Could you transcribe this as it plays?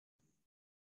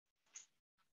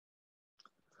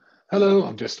Hello,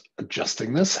 I'm just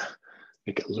adjusting this,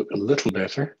 make it look a little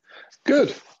better.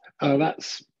 Good,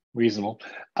 that's reasonable.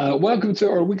 Welcome to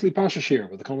our weekly Parsha Shir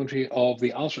with the commentary of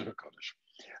the Alshich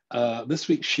HaKodesh. This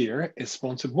week's Shir is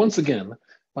sponsored once again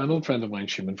by an old friend of mine,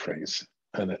 Shimon Fraze,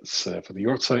 and it's for the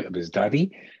yortzeit of his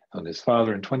daddy and his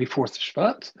father in 24th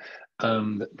Shvat,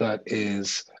 and that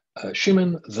is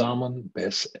Shimon Zalman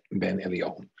ben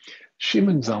Eliyahu.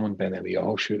 Shimon Zalman ben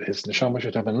Eliyahu, his neshama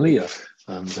should have an aliyah,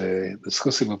 and the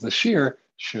discussing of the shir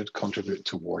should contribute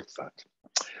towards that.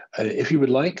 If you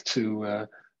would like to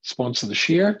sponsor the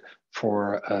shir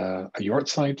for a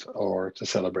yortzeit or to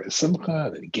celebrate a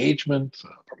simcha, an engagement,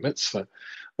 or mitzvah,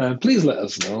 please let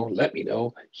us know. Let me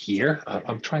know here.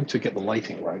 I'm trying to get the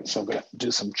lighting right, so I'm going to do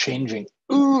some changing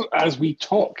as we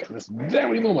talk at this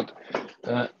very moment,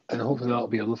 and hopefully that'll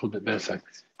be a little bit better.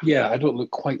 Yeah, I don't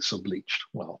look quite so bleached.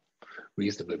 Well,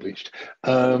 reasonably bleached.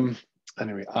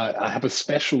 Anyway, I have a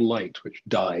special light which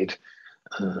died.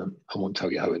 I won't tell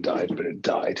you how it died, but it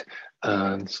died.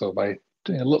 And so by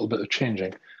doing a little bit of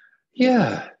changing,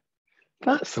 yeah,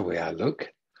 that's the way I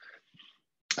look.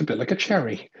 A bit like a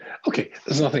cherry. Okay,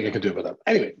 there's nothing I can do about that.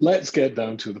 Anyway, let's get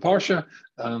down to the Parsha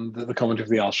and the commentary of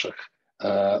the Alshich.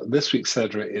 This week's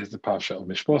Sedra is the Parsha of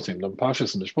Mishpatim. The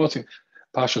Parshas Mishpatim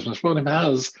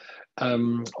has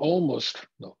almost,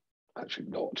 no, actually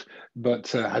not, but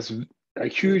has a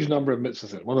huge number of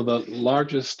mitzvahs in it. One of the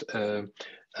largest tally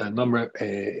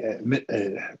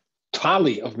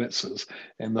of mitzvahs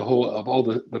in the whole of all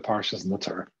the parshas in the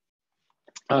Torah.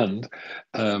 And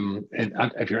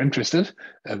if you're interested,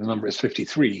 the number is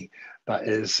 53. That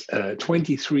is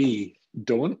 23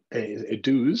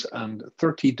 do's and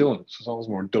 30 don'ts. There's always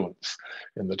more don'ts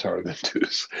in the Torah than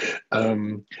do's.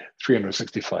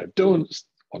 365 don'ts,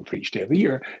 one for each day of the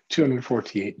year,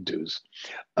 248 do's.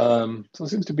 So it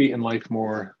seems to be in life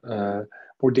more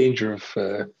danger of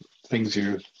things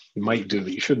you might do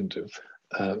that you shouldn't do.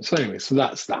 So anyway, so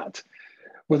that's that.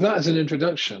 With that as an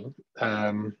introduction,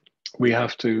 we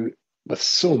have to, with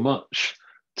so much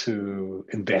to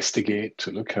investigate,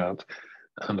 to look at,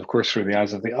 and of course through the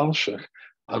eyes of the Alshich,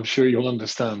 I'm sure you'll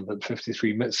understand that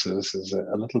 53 mitzvahs is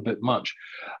a little bit much.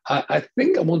 I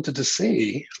think I wanted to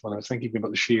say, when I was thinking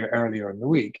about the Shir earlier in the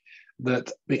week,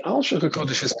 that the Alshich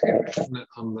HaKodesh is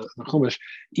on the Chumash,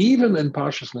 even in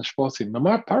Parshas Mishpatim.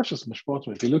 Now, Parshas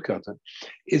Mishpatim, if you look at it,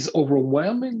 is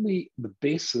overwhelmingly the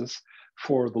basis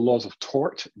for the laws of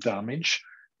tort, damage,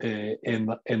 in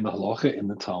the halacha, in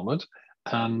the Talmud,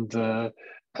 and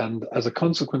as a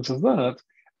consequence of that,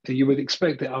 you would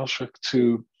expect the Alshich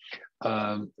to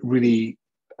really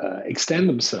extend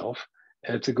himself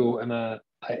to go in a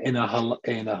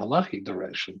halachic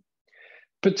direction,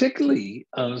 particularly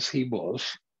as he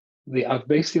was the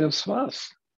Avbeistin of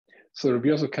Sfas. So Rabbi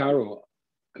Yosef Karo,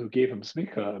 who gave him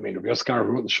smicha, Rabbi Yosef Karo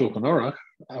wrote the Shulchan Aruch,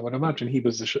 I would imagine he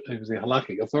was the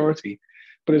halachic authority.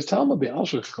 But his Talmud, the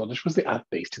Alshich HaKodesh, was the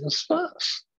Avbeistin of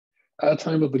Sfas, at a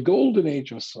time of the golden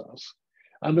age of Sfas.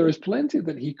 And there is plenty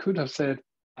that he could have said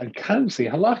and can say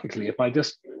halachically, if I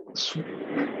just,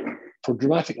 for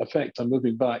dramatic effect, I'm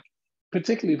moving back,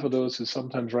 particularly for those who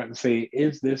sometimes write and say,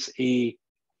 is this a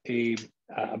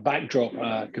backdrop,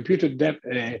 a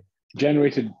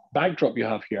computer-generated backdrop you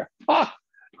have here?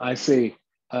 I say,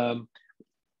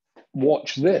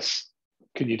 watch this.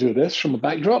 Can you do this from a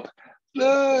backdrop?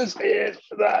 This is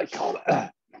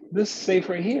that. This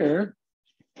sefer here,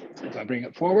 if I bring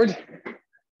it forward,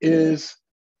 is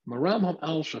Maram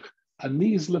Alshich, and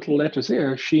these little letters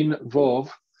here, Shin,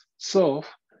 Vov, Sof,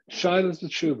 Shailas,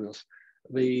 Teshuvos,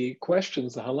 the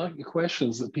questions, the halakhic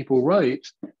questions that people write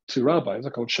to rabbis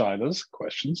are called Shailas,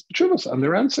 questions, Teshuvos, and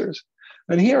their answers.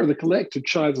 And here are the collected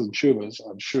Shailas and Teshuvos.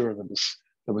 I'm sure there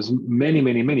was many,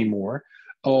 many, many more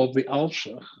of the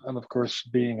Alshich, and of course,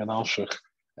 being an Alshich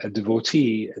a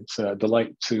devotee, it's a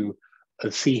delight to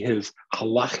see his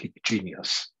halachic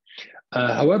genius.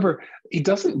 However, he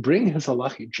doesn't bring his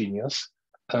halachic genius.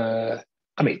 At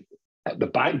the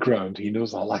background, he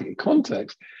knows the halachic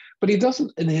context, but he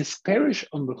doesn't, in his perish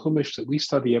on the Chumash that we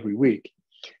study every week,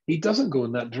 he doesn't go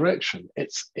in that direction.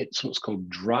 It's what's called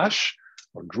drash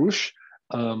or drush,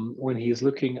 when he's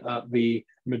looking at the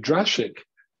midrashic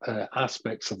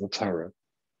aspects of the Torah.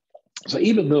 So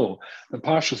even though the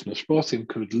Parshas Mishpatim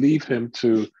could leave him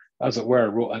to, as it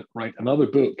were, write another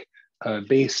book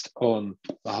based on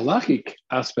the halachic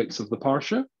aspects of the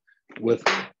Parsha, with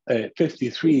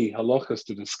 53 halachas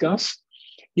to discuss,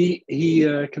 he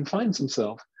confines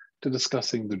himself to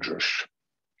discussing the drush.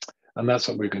 And that's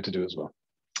what we're going to do as well.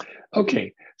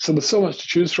 Okay, so with so much to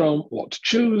choose from, what to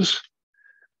choose?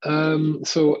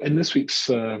 So in this week's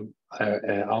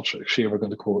Alshich share, we're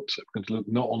going to look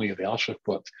not only at the Alshich,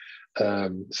 but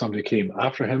somebody came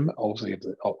after him, also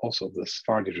of the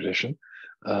Sephardi tradition,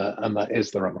 and that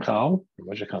is the Ramchal,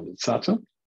 Moshe Tzata.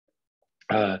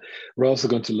 We're also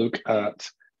going to look at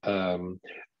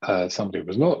somebody who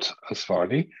was not a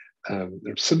Sephardi,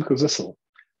 Simcha Zissel,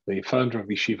 the founder of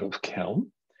the Yeshiva of Kelm,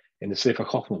 in the Sefer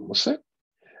Chochmah Moshe.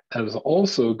 I was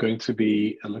also going to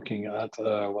be looking at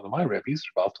one of my rabbis,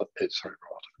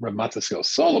 Ramatasiel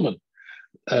Solomon,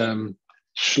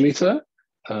 Shlita,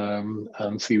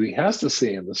 and see what he has to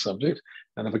say on the subject.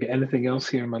 And if I get anything else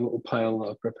here in my little pile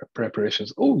of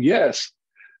preparations, oh yes,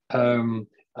 I've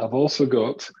also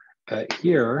got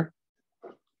here,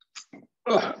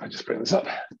 I just bring this up,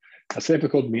 a sefer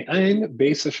called Mi'ain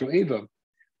Beis HaShoeva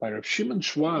by Rav Shimon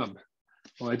Schwab.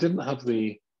 Well, I didn't have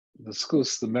the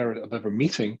merit of ever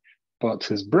meeting, but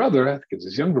his brother, I think it's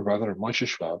his younger brother, Moshe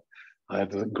Schwab, I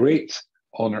had the great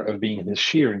honor of being in his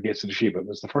shir in Gates of the Shiva. It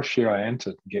was the first shir I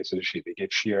entered in Gates of the Shiva. He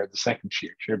gave shir, the second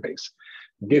shir base,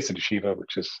 in Gates of the Shiva,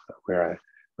 which is where I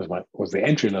was the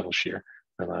entry level shir,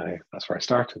 and that's where I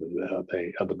started at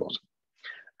the bottom.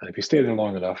 And if you stay there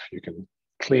long enough, you can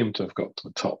claim to have got to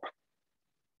the top,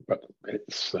 but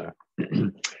it's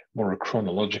more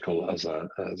chronological as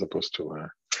opposed to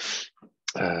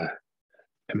a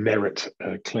merit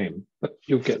claim, but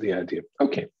you'll get the idea.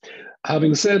 Okay,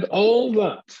 having said all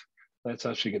that, let's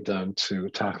actually get down to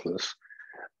Tachlis.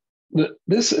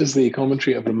 This is the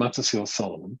commentary of Ramatasiel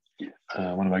Solomon,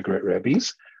 one of my great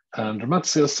rabbis, and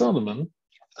Ramatasiel Solomon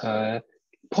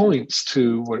points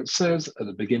to what it says at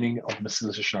the beginning of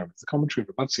Mesilas Yesharim. It's the commentary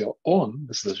of Ramatasiel on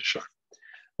Mesilas Yesharim,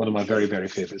 one of my very, very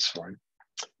favorites for him.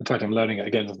 In fact, I'm learning it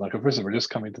again as like a person. We're just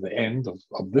coming to the end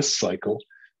of this cycle.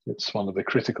 It's one of the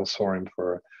critical sorim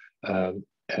for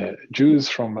Jews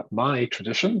from my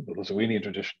tradition, the Lithuanian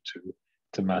tradition,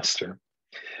 to master.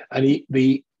 And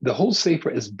the whole sefer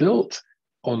is built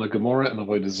on a Gemara and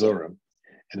Avodah Zorah,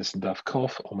 and it's in Daf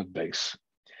Kof Omid Beis.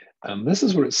 And this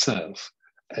is what it says.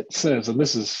 It says, and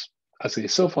this is, I say,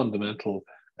 so fundamental.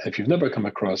 If you've never come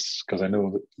across, because I know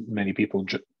that many people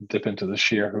dip into this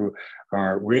shir who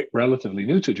are relatively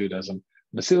new to Judaism,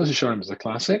 Mesilas Yesharim is a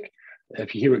classic.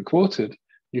 If you hear it quoted,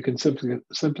 you can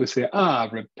simply say,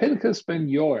 Reb Pinchas ben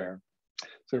Yoer.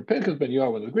 So Reb Pinchas ben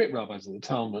Yoer, one of the great rabbis of the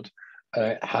Talmud,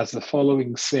 has the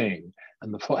following saying,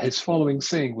 and his following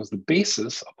saying was the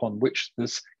basis upon which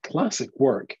this classic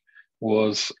work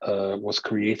was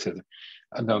created.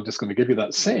 And now I'm just going to give you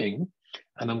that saying,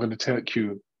 and I'm going to take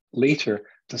you later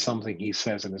to something he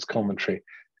says in his commentary,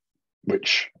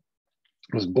 which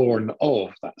was born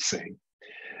of that saying.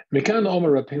 Mekan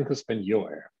Omer Reb Pinchas ben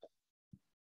Yoer.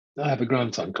 I have a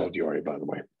grandson called Yori, by the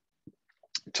way.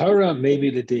 Torah maybe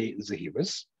the day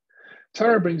Zahiris.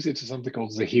 Torah brings you to something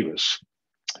called Zahiris.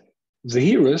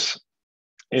 Zahiris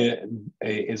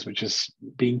which is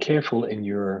being careful in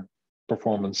your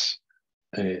performance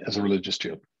as a religious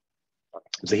Jew.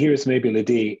 Zahiris maybe the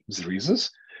day Zrizas.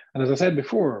 And as I said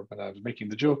before, when I was making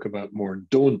the joke about more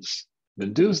don'ts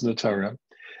than do's in the Torah,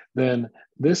 then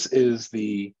this is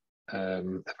the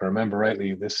if I remember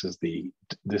rightly, this is the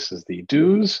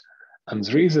do's, and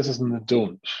Zrizas is in the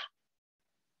don'ts.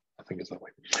 I think it's that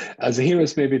way.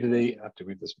 Zahiris maybe today. I have to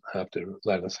read this. I have to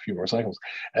learn this a few more cycles.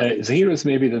 Zahiris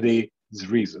maybe today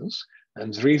Zrizas,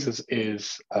 and Zrizas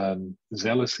is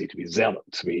zealousy, to be zealot,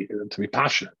 to be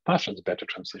passionate. Passionate is a better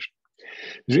translation.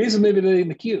 Zrizas maybe today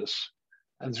Nikios,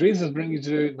 and Zrizas bring you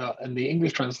to now. In the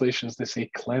English translations, they say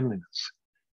cleanliness.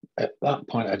 At that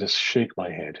point, I just shake my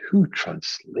head. Who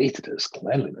translated it as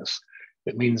cleanliness?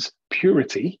 It means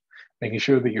purity, making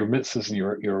sure that your mitzvahs and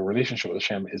your relationship with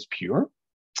Hashem is pure.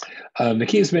 The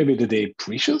key is maybe the day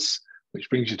precious, which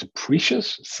brings you to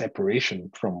precious,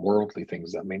 separation from worldly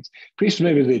things. That means precious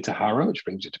maybe the day tahara, which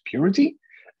brings you to purity.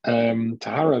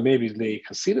 Tahara maybe the day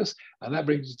chasidus, and that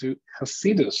brings you to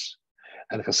chasidus.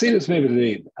 And chasidus maybe the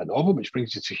day anova, which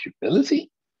brings you to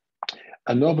humility.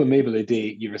 Anova maybe the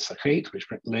day yiras hachet, which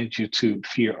leads you to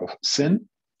fear of sin.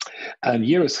 And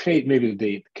yiras hachet maybe the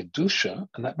day kedusha,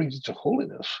 and that brings you to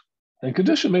holiness. And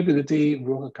kedusha maybe the day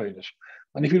ruach hakodesh.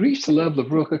 And if you reach the level of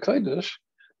ruach hakodesh,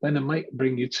 then it might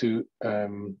bring you to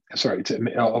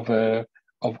of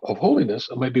holiness.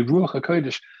 It might be ruach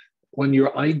hakodesh when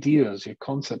your ideas, your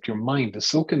concept, your mind is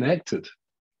so connected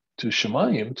to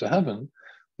Shemayim, to heaven,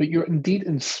 that you're indeed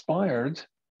inspired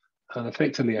and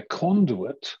effectively a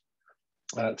conduit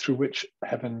through which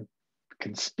heaven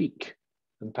can speak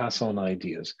and pass on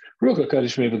ideas. Ruach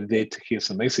HaKodesh may be the day Techiyas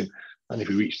and Mesim, and if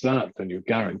you reach that, then you're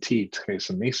guaranteed Techiyas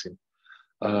and Mesim.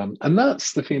 And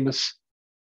that's the famous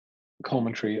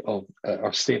commentary of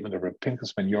our statement of Reb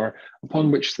Pinchas Ben Yair,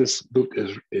 upon which this book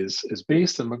is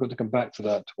based, and we're going to come back to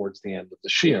that towards the end of the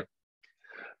shir.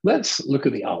 Let's look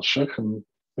at the Alshich, and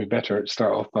we better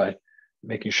start off by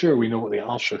making sure we know what the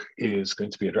Alshich is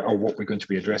going to be, or what we're going to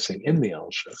be addressing in the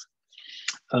Alshich.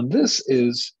 And this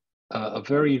is a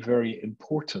very, very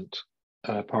important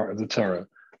part of the Torah.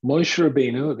 Moshe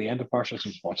Rabbeinu, at the end of Parshas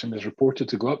Mishpatim, is reported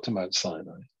to go up to Mount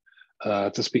Sinai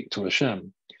to speak to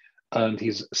HaShem. And he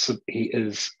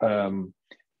is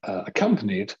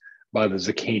accompanied by the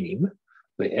Zakanim,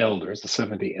 the elders, the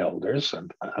 70 elders,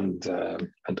 and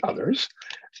others.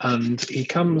 And he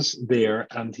comes there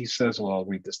and he says, well, I'll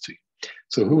read this to you.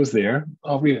 So who was there?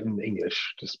 I'll read it in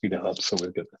English to speed it up so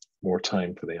we'll get more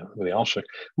time for the Alshich.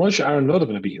 Moshe, Aaron, Nadav,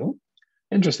 and Abihu.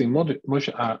 Interesting,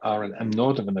 Moshe, Aaron, and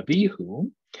Nadav, and Abihu,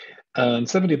 and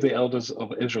 70 of the elders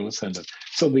of Israel ascended.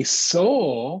 So they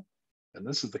saw, and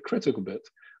this is the critical bit,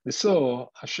 they saw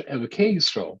Elokei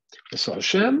Yisrael. They saw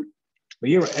Hashem, the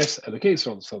year es Elokei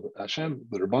Yisrael, so Hashem,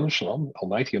 the Rabban Shalom,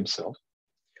 Almighty Himself.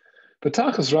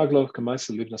 B'tachas raglov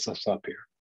k'maisa livnas sapphire.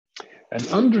 And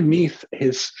underneath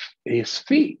his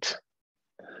feet,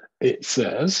 it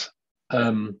says,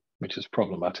 which is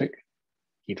problematic,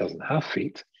 he doesn't have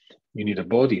feet. You need a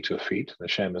body to a feet.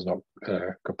 Hashem is not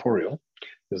corporeal,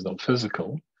 is not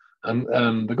physical. And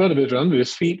the God of Israel under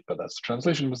his feet, but that's the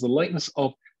translation, was the likeness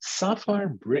of sapphire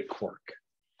brickwork.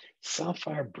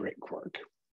 Sapphire brickwork.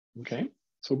 Okay,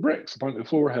 so bricks. Apparently the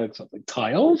floor had something,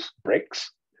 tiles,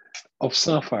 bricks of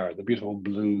sapphire, the beautiful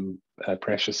blue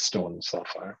precious stone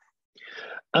sapphire.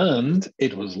 And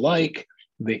it was like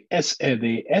the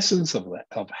essence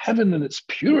of heaven in its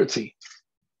purity.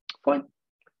 Fine.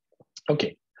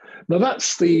 Okay. Now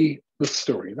that's the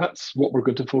story. That's what we're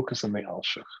going to focus on the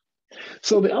Alshich.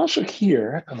 So the Alshich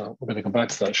here, and we're going to come back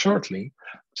to that shortly,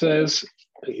 says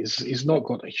he's not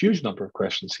got a huge number of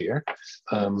questions here,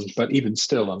 but even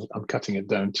still, I'm cutting it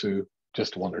down to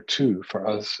just one or two for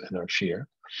us in our shir.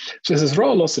 So it says,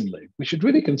 we should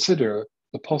really consider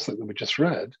the pasuk that we just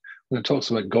read when it talks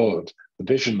about God, the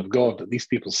vision of God that these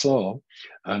people saw,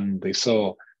 and they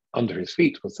saw under his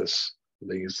feet was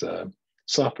these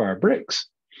sapphire bricks.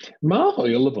 What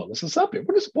does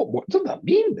that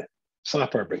mean?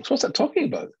 Sapphire bricks. What's that talking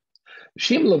about? If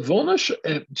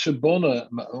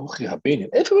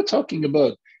we're talking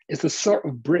about is the sort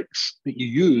of bricks that you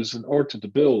use in order to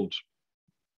build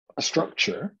a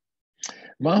structure,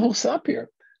 maho sapphire.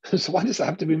 So why does it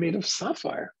have to be made of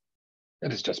sapphire?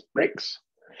 It is just bricks.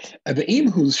 And it is,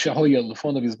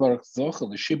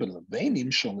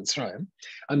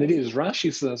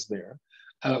 Rashi says there,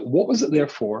 what was it there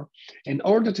for? In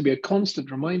order to be a constant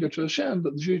reminder to Hashem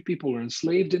that the Jewish people were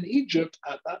enslaved in Egypt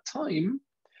at that time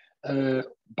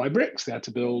by bricks. They had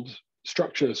to build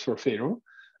structures for Pharaoh,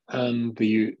 and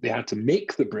they had to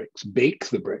make the bricks, bake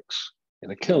the bricks in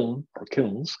a kiln or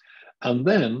kilns, and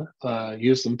then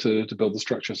use them to build the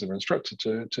structures they were instructed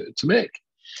to make.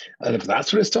 And if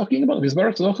that's what it's talking about, if that's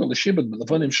what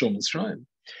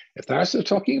they're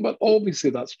talking about, obviously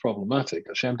that's problematic.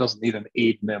 Hashem doesn't need an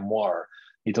aid memoir.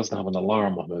 He doesn't have an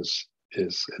alarm on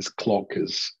his clock,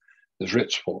 his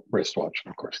wristwatch.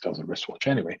 And of course, he does a wristwatch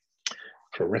anyway.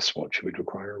 For a wristwatch, he would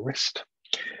require a wrist.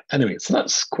 Anyway, so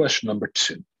that's question number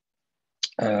 2.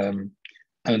 And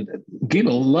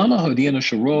Gimel, Lama Hodina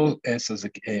Sharo says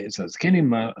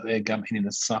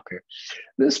sapphire.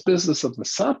 This business of the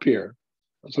sapphire.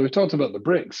 So we talked about the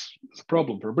bricks. It's a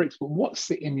problem for bricks, but what's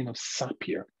the Indian of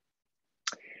sapphire?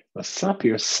 The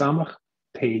sapphire, samach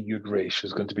pe yud resh,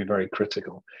 is going to be very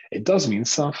critical. It does mean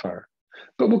sapphire,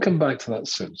 but we'll come back to that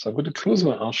soon. So I'm going to close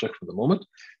my Alshich for the moment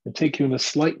and take you in a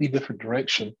slightly different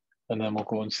direction, and then we'll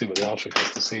go and see what the Alshich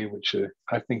has to say, which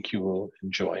I think you will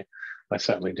enjoy. I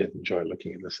certainly did enjoy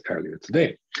looking at this earlier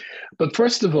today. But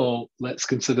first of all, let's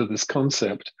consider this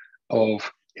concept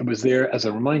of it was there as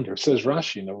a reminder. It says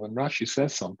Rashi, when Rashi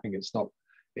says something,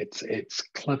 it's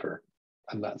clever.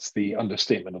 And that's the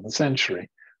understatement of the century,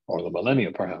 or the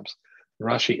millennium perhaps.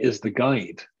 Rashi is the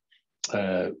guide,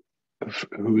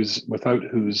 without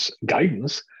whose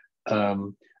guidance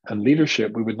and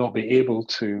leadership, we would not be able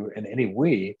to in any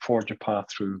way forge a path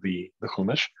through the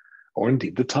Chumash, or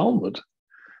indeed the Talmud.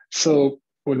 So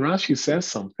when Rashi says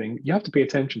something, you have to pay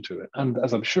attention to it. And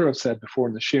as I'm sure I've said before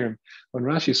in the Shirim, when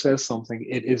Rashi says something,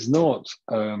 it is not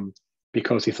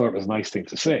because he thought it was a nice thing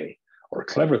to say or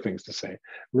clever things to say.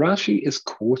 Rashi is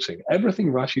quoting.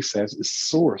 Everything Rashi says is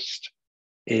sourced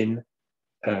in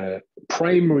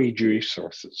primary Jewish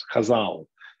sources, Chazal,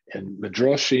 in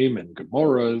Midrashim, in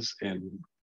Gemaras, in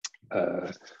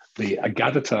the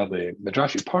Agadata, the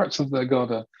Midrashi parts of the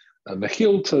Agada,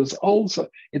 Mechiltas, also,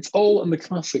 it's all in the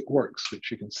classic works,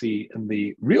 which you can see in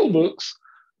the real books,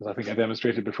 as I think I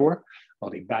demonstrated before,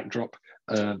 on the backdrop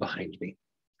behind me.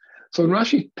 So when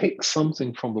Rashi picks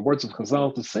something from the words of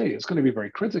Chazal to say, it's going to be very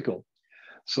critical.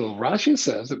 So Rashi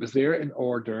says it was there in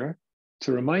order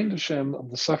to remind Hashem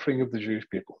of the suffering of the Jewish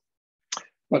people.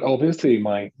 But obviously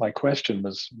my question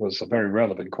was a very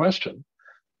relevant question.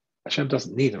 Hashem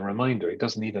doesn't need a reminder. He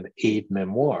doesn't need an aid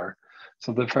memoir.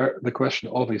 So the question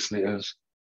obviously is,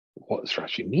 what's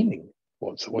Rashi meaning?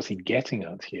 What's he getting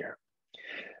at here?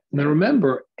 Now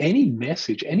remember, any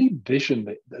message, any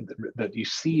vision that you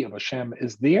see of Hashem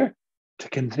is there to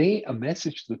convey a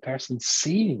message to the person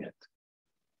seeing it.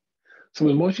 So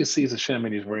when Moshe sees Hashem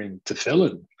and he's wearing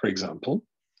tefillin, for example,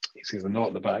 he sees the knot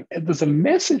at the back, and there's a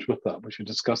message with that, which we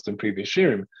discussed in previous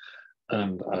shirim.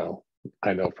 And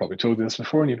I know I've probably told you this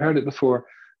before and you've heard it before,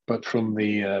 but from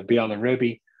the Biala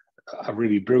Rebbe, a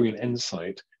really brilliant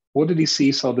insight. What did he see?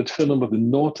 He saw the tefillin with the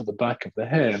knot at the back of the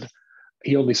head.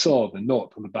 He only saw the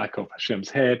knot on the back of Hashem's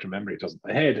head. Remember, it doesn't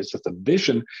the head. It's just a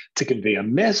vision to convey a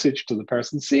message to the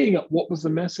person seeing it. What was the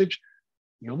message?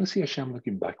 You only see Hashem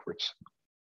looking backwards,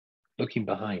 looking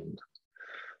behind.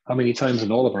 How many times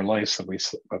in all of our lives have we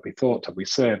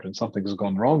said when something's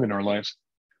gone wrong in our lives,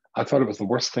 I thought it was the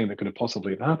worst thing that could have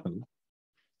possibly have happened.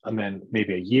 And then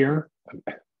maybe a year,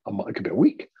 it could be a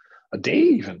week, a day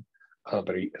even,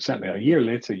 but certainly a year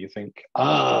later, you think,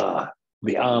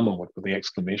 the moment with the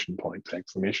exclamation point,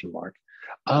 exclamation mark.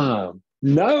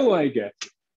 Now I get it.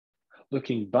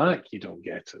 Looking back, you don't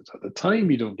get it. At the time,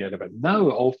 you don't get it, but now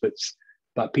it all fits,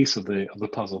 that piece of the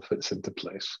puzzle fits into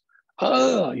place.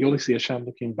 You only see Hashem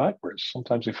looking backwards.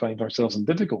 Sometimes we find ourselves in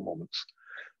difficult moments,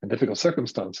 in difficult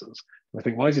circumstances. And we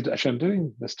think, why is Hashem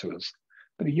doing this to us?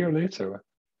 But a year later,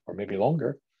 or maybe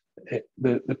longer,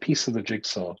 the piece of the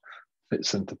jigsaw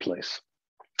fits into place.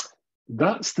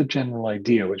 That's the general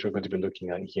idea which we're going to be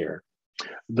looking at here.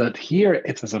 That here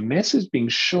it is a message being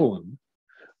shown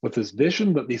with this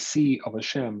vision that they see of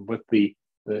Hashem with the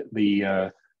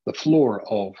floor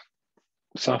of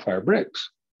sapphire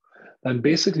bricks. And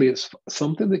basically it's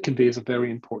something that conveys a very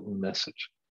important message.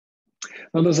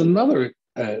 Now there's another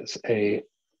a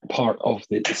part of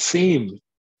the same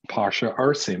parsha,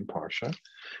 our same parsha,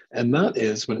 and that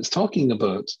is when it's talking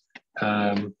about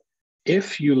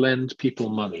if you lend people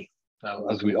money. Now,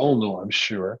 as we all know, I'm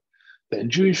sure, that in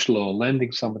Jewish law,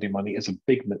 lending somebody money is a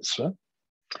big mitzvah.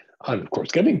 And of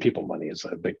course, giving people money is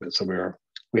a big mitzvah.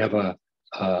 We have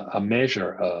a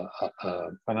measure, a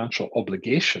financial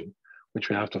obligation, which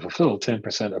we have to fulfill.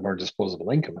 10% of our disposable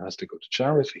income has to go to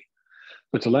charity.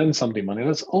 But to lend somebody money,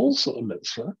 that's also a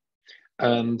mitzvah.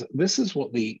 And this is what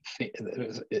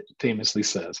it famously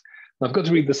says. Now, I've got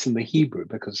to read this in the Hebrew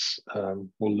because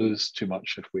we'll lose too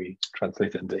much if we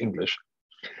translate it into English.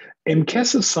 In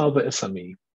Kesef Salva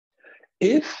Esami,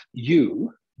 if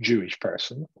you, Jewish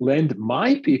person, lend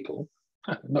my people,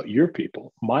 not your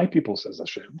people, my people, says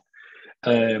Hashem,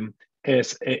 lend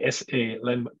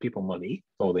people money,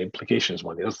 the implication is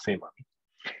money, it doesn't say money.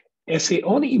 Ese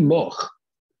oni imoch,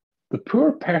 the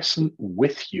poor person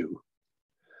with you.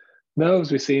 Now,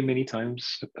 as we say many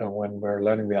times when we're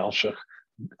learning the Alshich,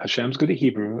 Hashem's good at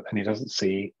Hebrew and he doesn't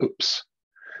say oops.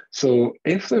 So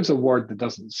if there's a word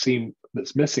that's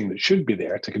missing that should be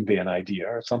there to convey an idea,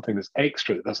 or something that's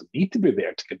extra that doesn't need to be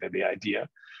there to convey the idea,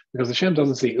 because Hashem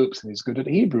doesn't say oops and he's good at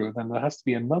Hebrew, then there has to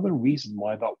be another reason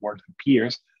why that word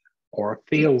appears or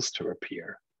fails to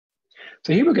appear.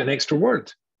 So here we get an extra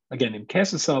word. Again, in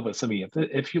Kesef Salva Sami,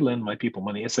 if you lend my people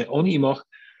money, it's say oni imoch,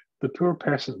 the poor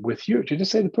person with you. Did you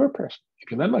just say the poor person?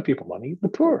 If you lend my people money, the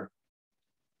poor.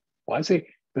 Why say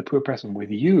the poor person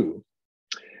with you?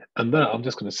 And that I'm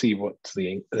just going to see what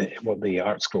the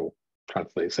art scroll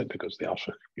translates it, because the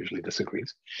Alshich usually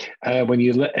disagrees. When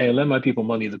you lend my people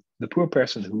money, the poor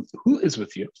person who is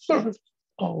with you,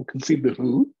 conceive the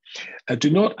who, do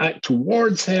not act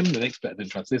towards him. The next bit I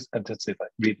didn't translate, I did say that,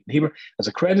 read in Hebrew, as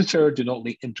a creditor, do not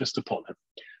lay interest upon him.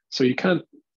 So you can't,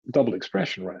 double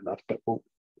expression right enough, but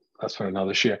that's for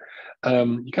another share.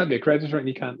 You can't be a creditor and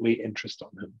you can't lay interest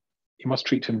on him. You must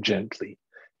treat him gently.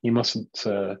 You mustn't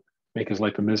make his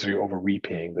life a misery over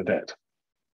repaying the debt.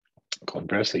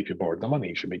 Conversely, if you borrowed the money,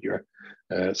 you should make your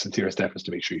sincerest efforts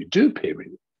to make sure you do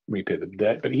repay the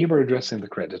debt. But here we're addressing the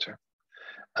creditor,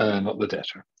 not the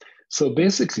debtor. So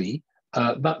basically,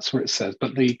 that's what it says.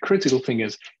 But the critical thing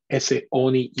is, ese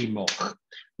oni imoch.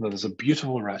 Now, there's a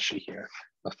beautiful Rashi here,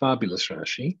 a fabulous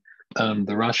Rashi. And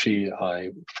the Rashi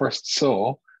I first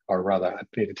saw, or rather I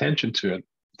paid attention to it,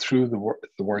 through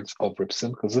the words of Reb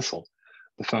Simcha Zissel,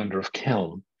 the founder of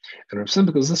Kelm. And Rav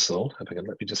Simcha goes this, if I can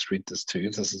let me just read this to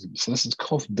you. This is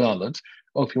Kof Dalet.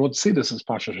 Oh, if you want to see this as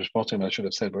Parsha Mishpatim, I should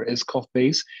have said where it is Kof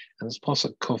base and it's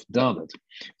Pasuk Kof Dalet.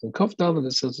 So in Kof Dalet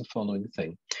it says the following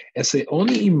thing: Ese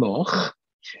oni imoch.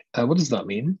 What does that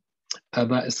mean?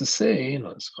 That is to say,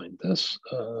 let's find this.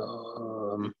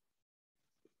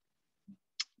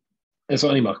 It's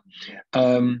only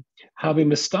having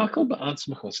mistakel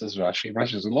ba'atzmacho, says Rashi.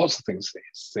 Rashi has lots of things to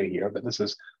say here, but this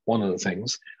is one of the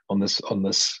things on this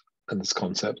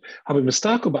concept. Having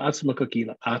mistakel ba'atzmacho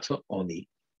kila ata oni.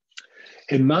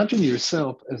 Imagine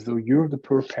yourself as though you're the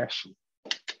poor person.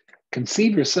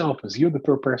 Conceive yourself as you're the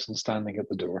poor person standing at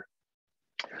the door.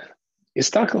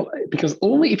 Istakel, because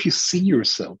only if you see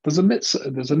yourself, there's a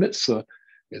mitzvah.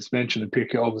 It's mentioned in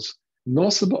Pirkei Avos,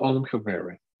 nosa ba'olam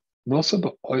chaveri.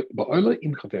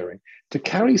 To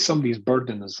carry somebody's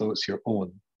burden as though it's your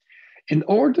own. In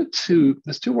order to,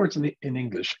 there's two words in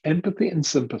English, empathy and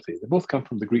sympathy. They both come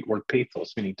from the Greek word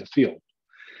pathos, meaning to feel.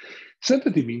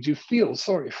 Sympathy means you feel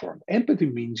sorry for him. Empathy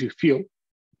means you feel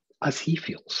as he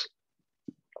feels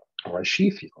or as she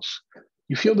feels.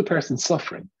 You feel the person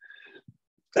suffering.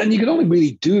 And you can only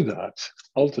really do that,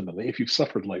 ultimately, if you've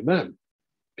suffered like them.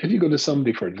 If you go to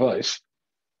somebody for advice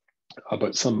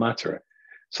about some matter,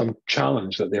 some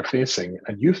challenge that they're facing,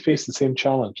 and you face the same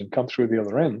challenge and come through the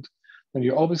other end, then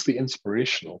you're obviously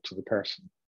inspirational to the person.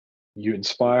 You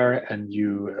inspire and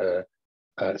you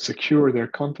secure their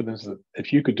confidence that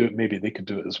if you could do it, maybe they could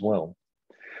do it as well.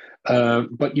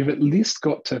 But you've at least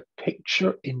got to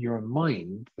picture in your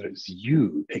mind that it's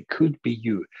you. It could be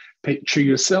you. Picture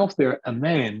yourself there, and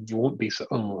then you won't be so,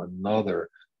 oh, another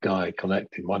guy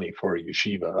collecting money for a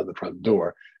yeshiva at the front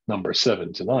door, number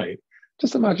 7 tonight.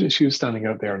 Just imagine she was standing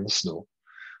out there in the snow,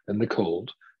 in the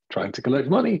cold, trying to collect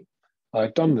money.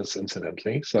 I've done this,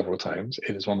 incidentally, several times.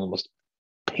 It is one of the most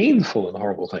painful and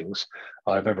horrible things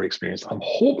I've ever experienced. I'm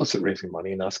hopeless at raising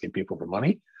money and asking people for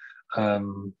money.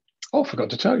 Oh, I forgot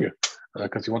to tell you,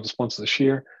 because you want to sponsor the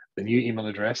share, the new email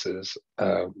address is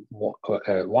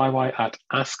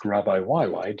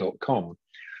yy@askrabbiyyy.com.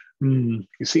 You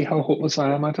see how hopeless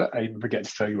I am at it? I forget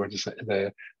to tell you where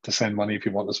to send money if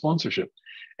you want the sponsorship.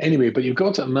 Anyway, but you've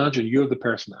got to imagine you're the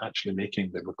person actually making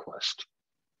the request.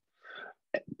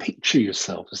 Picture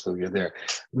yourself as though you're there.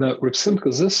 Now, Reb Simcha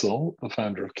Zissel, the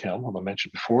founder of Kelm, whom I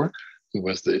mentioned before, who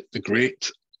was the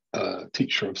great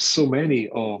teacher of so many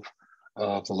of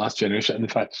the last generation, and in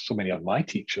fact, so many of my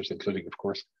teachers, including, of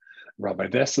course, Rabbi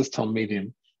Destas,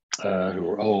 Talmidim, who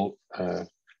were all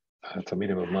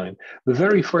Talmidim of mine. The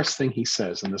very first thing he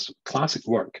says in this classic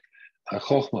work,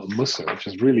 Chochmah and Mussar, which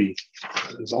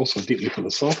is also deeply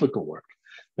philosophical work,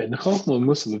 but in Chochmah and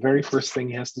Mussar, the very first thing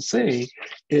he has to say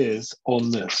is on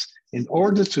this. In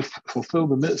order to fulfill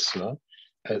the mitzvah,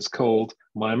 it's called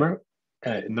Maimer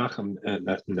Nachem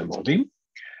Nemodim.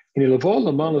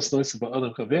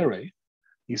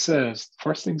 He says,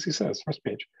 first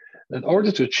page, in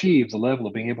order to achieve the level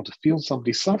of being able to feel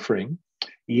somebody suffering,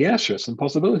 yeshus and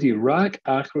possibility rag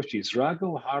achrosh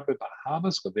yizrago harbe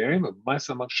bahavas chaverim of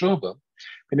ma'asa machshava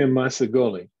v'nem ma'asa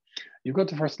goli. You've got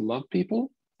to first love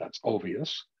people, that's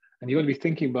obvious, and you've got to be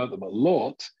thinking about them a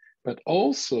lot, but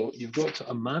also you've got to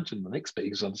imagine, the next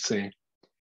bit is on to say,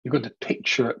 you've got to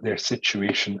picture their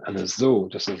situation, and as though,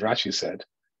 just as Rashi said,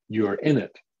 you are in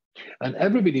it. And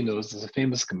everybody knows there's a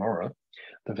famous Gemara.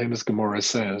 The famous Gemara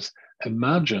says,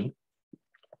 imagine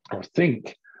or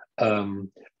think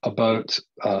about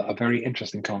a very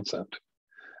interesting concept.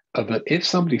 That if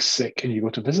somebody's sick and you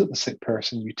go to visit the sick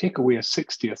person, you take away a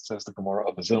 60th, says the Gemara,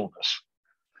 of his illness.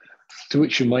 To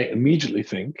which you might immediately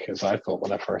think, as I thought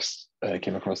when I first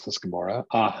came across this Gemara,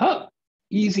 aha,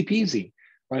 easy peasy.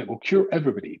 Right, we'll cure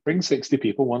everybody. Bring 60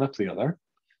 people, one after the other.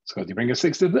 So if you bring a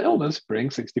 60 of the illness,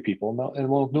 bring 60 people, and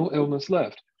we'll have no illness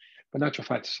left. But in actual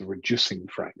fact, it's a reducing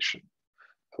fraction.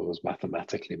 It was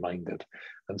mathematically minded.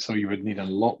 And so you would need a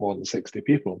lot more than 60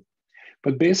 people.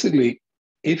 But basically,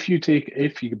 if you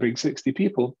bring 60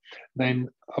 people, then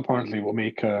apparently it will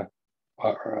make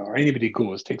or anybody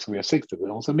goes, takes away a 60th, it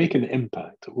will also make an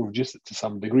impact, it will reduce it to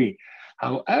some degree.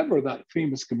 However, that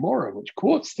famous Gemara, which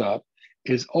quotes that,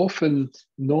 is often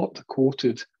not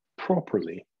quoted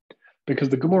properly, because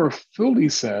the Gemara fully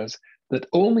says that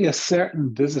only a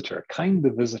certain visitor, kind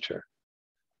of visitor,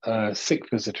 sick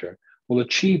visitor, will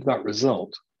achieve that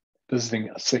result, visiting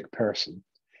a sick person.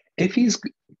 If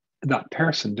that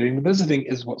person doing the visiting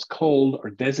is what's called or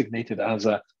designated as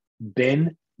a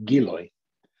Ben Giloi.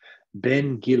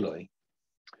 Ben Giloi.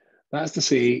 That's to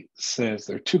say, says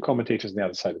there are two commentators on the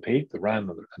other side of the page, the Ram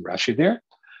and Rashi there,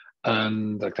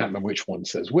 and I can't remember which one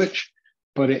says which,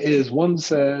 But it is, one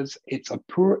says it's a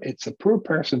poor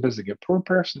person visiting a poor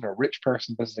person, or a rich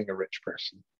person visiting a rich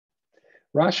person.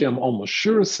 Rashi, I'm almost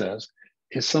sure, says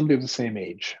is somebody of the same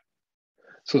age.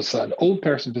 So it's an old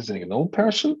person visiting an old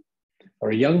person, or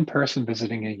a young person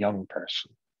visiting a young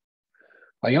person.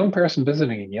 A young person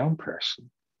visiting a young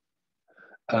person.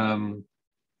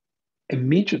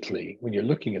 Immediately, when you're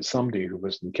looking at somebody who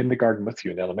was in kindergarten with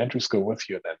you, in elementary school with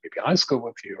you, and then maybe high school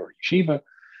with you, or yeshiva,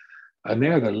 and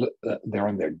they're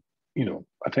on their,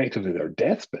 effectively their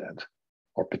deathbed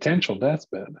or potential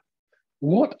deathbed,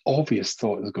 what obvious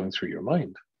thought is going through your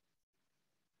mind?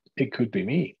 It could be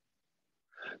me.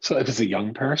 So if it's a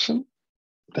young person,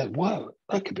 then wow,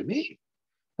 that could be me.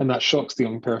 And that shocks the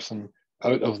young person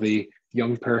out of the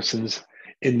young person's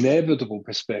inevitable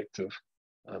perspective.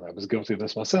 And I was guilty of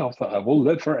this myself, that I will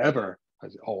live forever,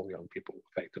 as all young people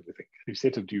effectively think. You say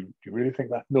to them, do you really think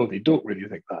that? No, they don't really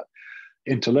think that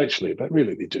intellectually, but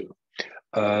really they do.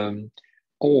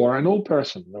 Or an old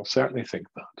person, they'll certainly think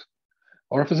that.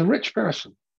 Or if it's a rich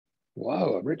person,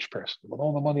 wow, a rich person with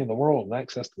all the money in the world and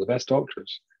access to the best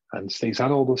doctors, and he's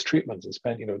had all those treatments and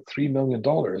spent, $3 million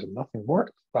and nothing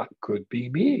worked. That could be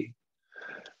me.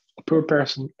 A poor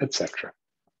person, etc.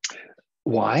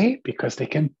 Why? Because they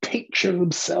can picture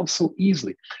themselves so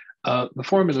easily. The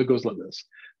formula goes like this.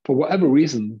 For whatever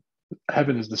reason,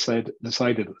 heaven has decided that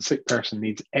the sick person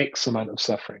needs X amount of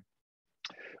suffering.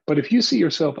 But if you see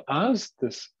yourself as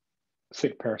this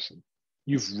sick person,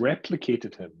 you've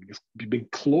replicated him, you've been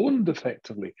cloned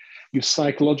effectively, you've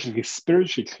psychologically,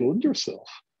 spiritually cloned yourself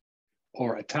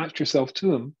or attached yourself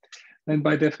to him, then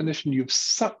by definition, you've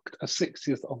sucked a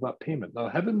 60th of that payment. Now,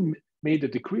 heaven made a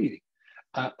decree,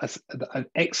 an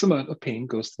X amount of pain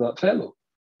goes to that fellow.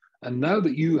 And now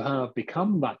that you have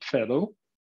become that fellow,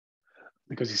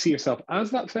 because you see yourself as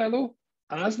that fellow,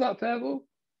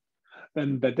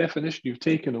 then by definition, you've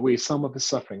taken away some of his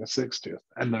suffering, a 60th,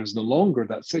 and there's no longer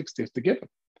that 60th to give him.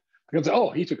 Because,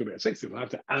 he took away a 60th, I have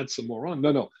to add some more on.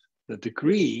 No. The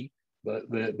decree,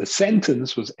 the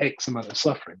sentence was X amount of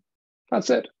suffering. That's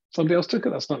it. Somebody else took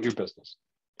it, that's not your business.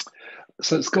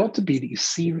 So it's got to be that you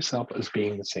see yourself as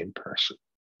being the same person.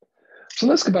 So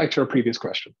let's go back to our previous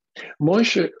question.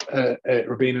 Moshe,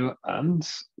 Rabbeinu, and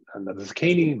the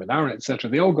Zakeni, Menara, etc.,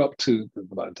 they all go up to the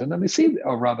mountain and they see,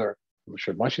 or rather, I'm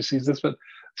sure Moshe sees this, but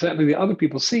certainly the other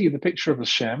people see the picture of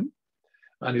HaShem,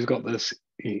 and he's got this,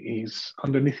 he's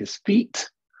underneath his feet.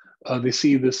 They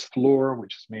see this floor,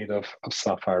 which is made of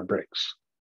sapphire bricks.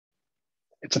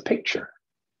 It's a picture.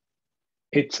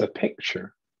 It's a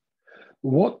picture.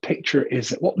 What picture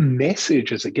is it? What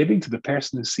message is it giving to the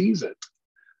person who sees it?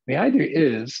 The idea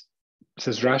is,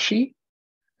 says Rashi,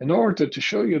 in order to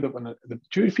show you that when the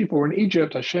Jewish people were in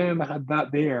Egypt, HaShem had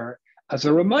that there as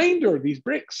a reminder, these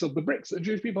bricks of the bricks that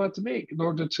Jewish people had to make in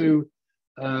order to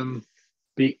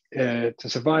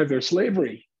survive their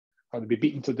slavery, or to be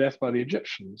beaten to death by the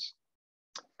Egyptians.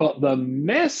 But the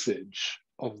message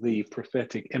of the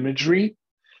prophetic imagery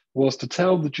was to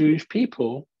tell the Jewish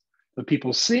people, the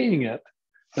people seeing it,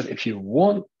 that if you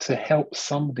want to help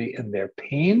somebody in their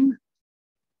pain,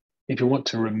 if you want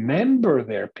to remember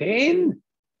their pain,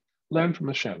 learn from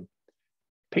HaShem.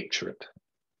 Picture it.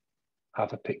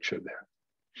 Have a picture there.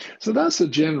 So that's a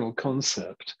general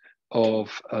concept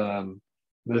of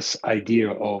this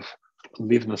idea of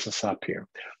Livnas Sapphire,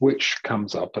 which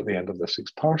comes up at the end of this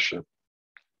week's Parsha.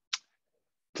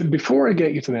 Before I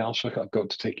get you to the Alshich, I've got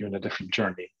to take you on a different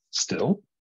journey still.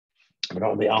 We're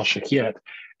not on the Alshich yet.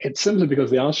 It's simply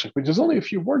because the Alshich, which is only a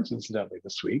few words incidentally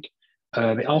this week,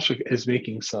 the Alshich is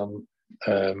making some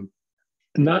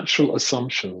natural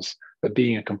assumptions that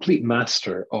being a complete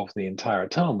master of the entire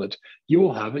Talmud, you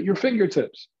will have at your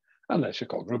fingertips, unless you're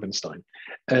called Rubinstein,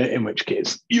 in which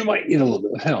case you might need a little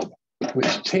bit of help,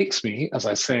 which takes me, as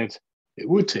I said, it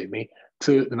would take me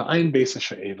to the Ma'ayin Beis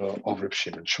HaShe'eva of Reb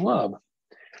Shimon Schwab.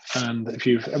 And if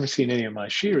you've ever seen any of my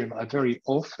shirim, I very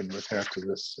often refer to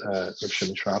this Reb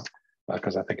Shimon Schwab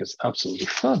because I think it's absolutely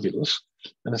fabulous.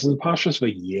 And this is in Parshas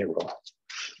Vayera.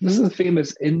 This is a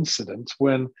famous incident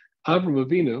when Avram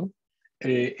Avinu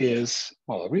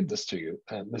I'll read this to you.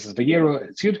 This is Vayera,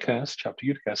 it's Yudkas, chapter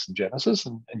Yudkas in Genesis,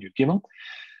 and Yud Gimel.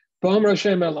 V'amar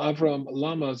Hashem el Avram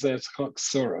lama zeh tzchak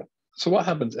sora. So what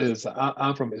happens is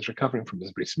Avram is recovering from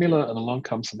his bris milah, and along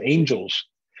come some angels.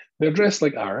 They're dressed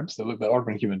like Arabs. They look like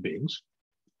ordinary human beings.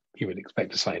 You would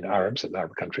expect to find Arabs in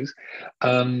Arab countries.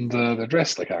 And they're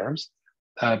dressed like Arabs,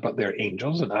 but they're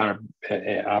angels, and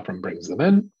Avram brings them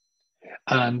in.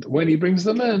 And when he brings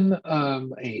them in,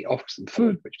 he offers them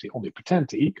food, which they only pretend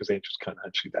to eat because they just can't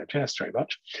actually digest very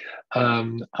much.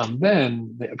 And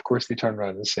then, of course, they turn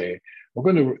around and say, we're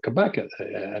going to come back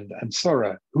and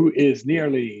Sarah, who is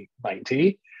nearly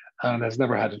 90 and has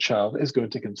never had a child, is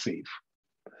going to conceive.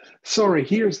 Sarah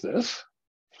hears this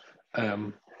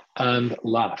and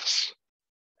laughs.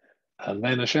 And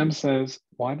then Hashem says,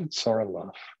 why did Sarah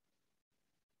laugh?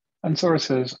 And Sarah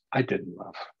says, I didn't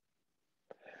laugh.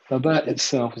 Now that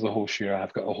itself is a whole share.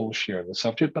 I've got a whole share on the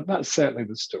subject, but that's certainly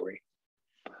the story.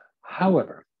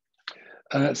 However,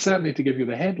 certainly to give you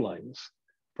the headlines,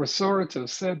 for Sarah to have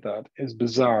said that is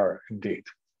bizarre indeed.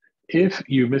 If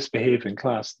you misbehave in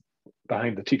class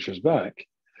behind the teacher's back,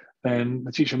 then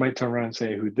the teacher might turn around and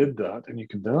say, who did that? And you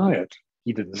can deny it.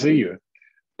 He didn't see you.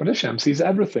 But Hashem sees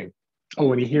everything.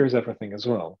 Oh, and he hears everything as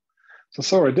well. So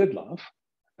Sarah did laugh.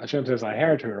 Hashem says, I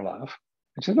heard her laugh.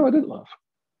 And she said, no, I didn't laugh.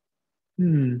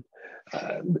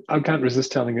 I can't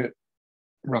resist telling it.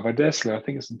 Rabbi Dessler, I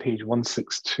think it's on page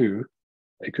 162.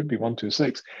 It could be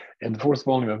 126. In the fourth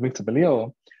volume of Mikta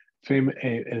Belial,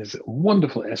 is a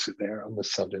wonderful essay there on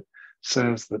this subject,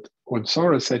 says that when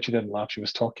Sarah said she didn't laugh, she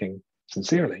was talking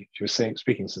sincerely. She was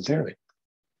speaking sincerely.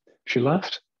 She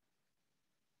laughed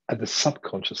at the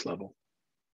subconscious level.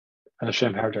 And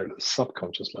Hashem heard her at the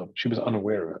subconscious level. She was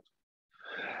unaware of it.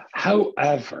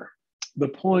 However, the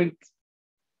point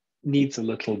needs a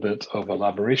little bit of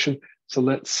elaboration. So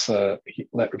let's let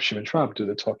Reb Shimon Schwab do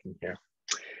the talking here.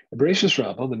 The Bereshis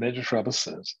Rabbah, the Medrash Rabbah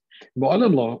says,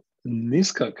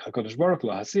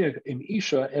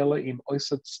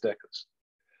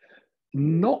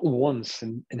 not once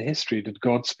in history did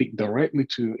God speak directly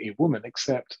to a woman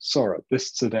except Sarah,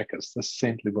 this tzedekah, this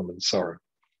saintly woman, Sarah.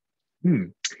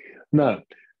 Now,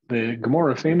 the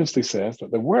Gemara famously says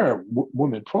that there were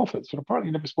women prophets, but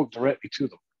apparently never spoke directly to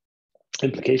them.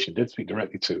 Implication did speak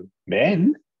directly to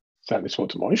men, certainly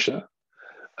spoke to Moshe,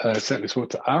 certainly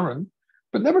spoke to Aaron,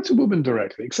 but never to women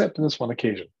directly, except on this one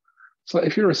occasion. So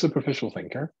if you're a superficial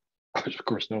thinker, which of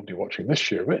course nobody watching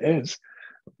this year is,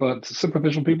 but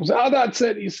superficial people say, oh, that's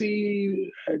it, you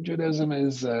see, Judaism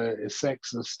is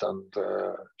sexist and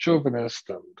chauvinist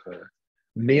and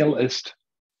maleist.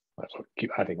 I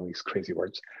keep adding all these crazy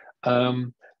words,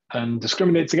 and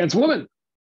discriminates against women.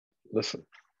 Listen,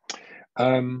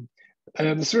 the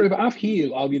story of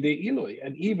Afhil al Yidei Eloi,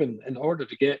 and even in order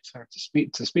to get her to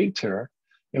speak to her,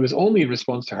 it was only in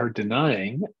response to her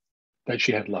denying that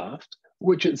she had laughed,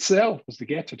 which itself was to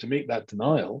get her to make that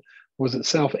denial, was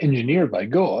itself engineered by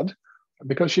God,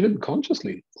 because she didn't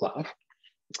consciously laugh.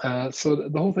 So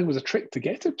the whole thing was a trick to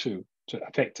get her to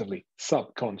effectively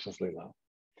subconsciously laugh.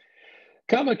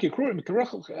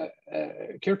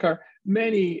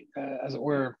 Many, as it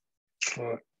were,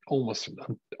 almost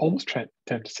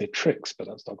tend to say tricks, but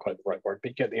that's not quite the right word, but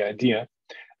you get the idea.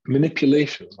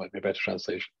 Manipulations might be a better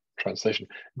translation.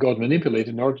 God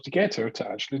manipulated in order to get her to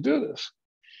actually do this.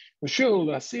 In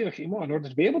order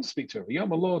to be able to speak to her,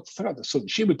 so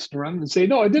she would turn around and say,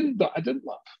 no, I didn't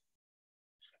laugh.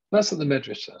 That's what the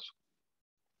Medrash says.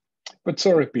 But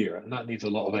Tzorech Bir, and that needs a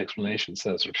lot of explanation,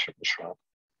 says Rav Shimon Schwab.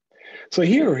 So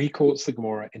here he quotes the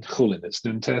Gemara in Chulin. It's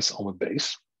Nuntes on the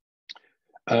base.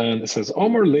 And it says,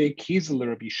 Omer le Kizel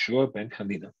Rabbi Shua ben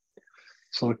Chanina.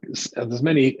 So there's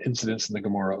many incidents in the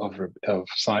Gemara of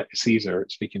Caesar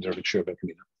speaking to Rabbi Shua ben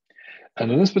Chanina.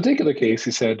 And in this particular case,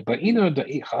 he said, Ba'ina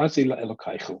da'ichazi la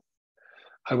elokaichu.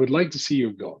 I would like to see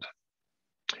your God.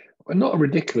 Well, not a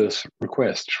ridiculous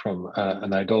request from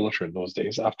an idolater in those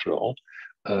days. After all,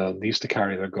 they used to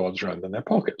carry their gods around in their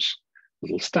pockets,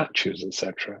 little statues,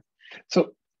 etc.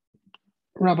 So,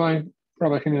 Rabbi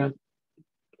Chanina,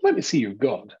 let me see your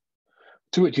God.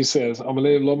 To which he says,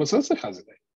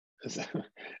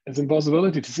 it's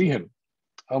impossibility to see him.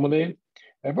 I want to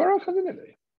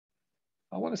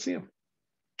see him.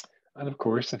 And of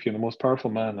course, if you're the most powerful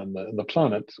man on the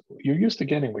planet, you're used to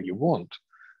getting what you want.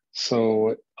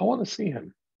 So I want to see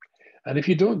him. And if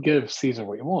you don't give Caesar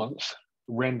what he wants,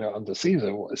 render unto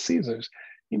Caesar what is Caesar's,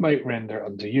 he might render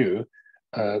unto you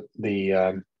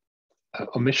the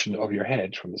omission of your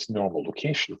head from this normal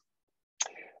location.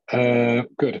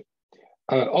 Good.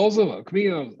 Also, so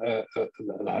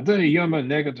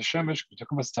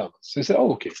he said,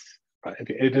 oh, okay. Right. If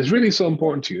it is really so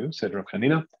important to you, said Rav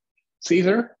Chanina,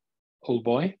 Caesar, old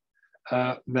boy,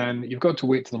 then you've got to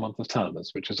wait till the month of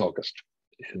Tammuz, which is August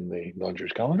in the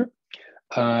non-Jewish calendar.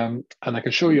 And I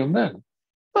can show you them then.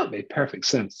 That made perfect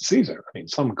sense to Caesar. I mean,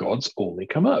 some gods only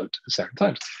come out at certain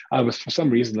times. I was, for some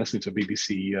reason, listening to a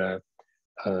BBC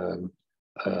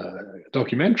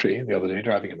documentary the other day,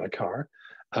 driving in my car,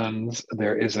 and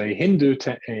there is a Hindu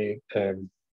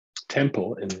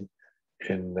temple in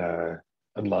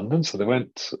London. So they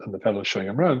went, and the fellow was showing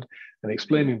him around and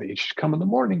explaining that you should come in the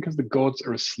morning because the gods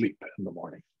are asleep in the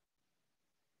morning.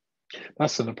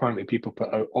 That's when apparently people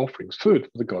put out offerings, food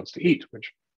for the gods to eat,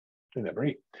 which they never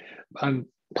eat. And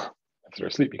if they're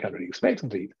asleep, you can't really expect them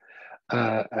to eat.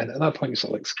 And at that point, you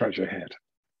sort of like scratch your head.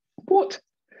 What?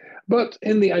 But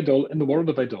in the world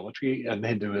of idolatry, and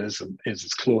Hinduism is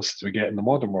as close as we get in the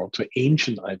modern world to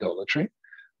ancient idolatry,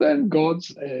 then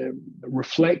gods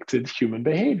reflected human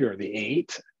behavior. They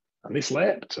ate and they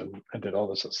slept and did all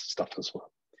this stuff as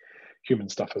well, human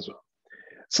stuff as well.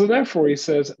 So therefore, he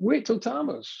says, wait till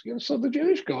Tammuz. So the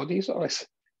Jewish God,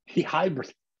 he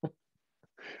hibernates.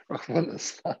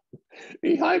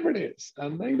 He hibernates,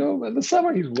 and in the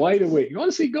summer he's wide awake. You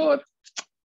want to see God?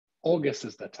 August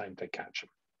is the time to catch him.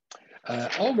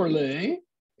 Omerle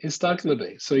is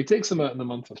Taklabe. So he takes them out in the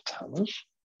month of Tammuz.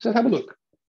 He said, have a look.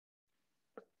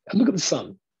 And look at the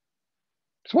sun.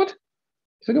 So what?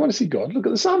 He said, I want to see God. Look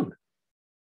at the sun.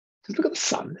 He says, look at the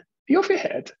sun. Are you off your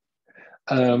head?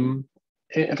 If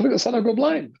I look at the sun, I'll go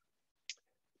blind.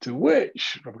 To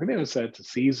which Rabbi said to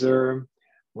Caesar,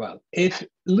 well, if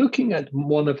looking at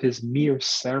one of his mere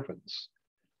servants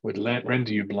would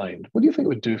render you blind, what do you think it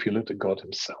would do if you looked at God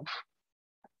himself?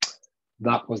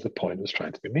 That was the point that was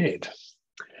trying to be made.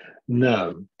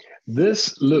 Now,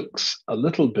 this looks a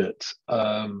little bit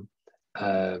like,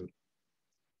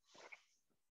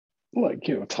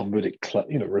 Talmudic,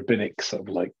 rabbinic sort of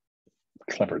like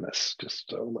cleverness,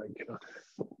 just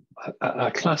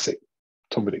a classic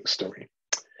Talmudic story.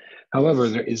 However,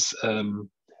 there is a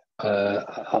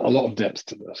lot of depth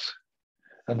to this.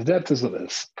 And the depth is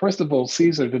this. First of all,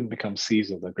 Caesar didn't become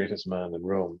Caesar, the greatest man in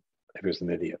Rome, if he was an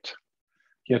idiot.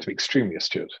 He had to be extremely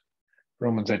astute.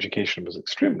 Roman's education was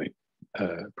extremely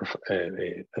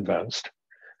advanced.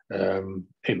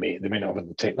 They may not have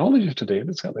the technology of today,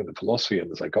 but certainly the philosophy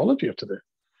and the psychology of today.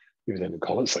 Even then, they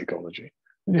call it psychology.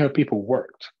 They knew how people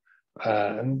worked,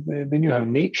 and they knew how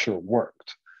nature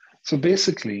worked. So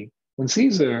basically, when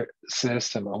Caesar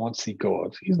says to him, I want to see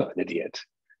God, he's not an idiot.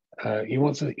 He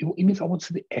means I want to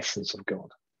see the essence of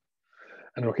God.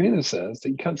 And Rokanina says that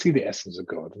you can't see the essence of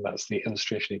God, and that's the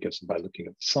illustration he gives by looking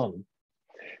at the sun.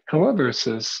 However,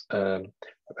 says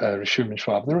Rishon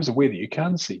Schwab, there is a way that you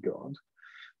can see God.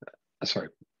 Sorry,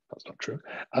 that's not true.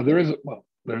 There is a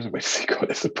way to see God,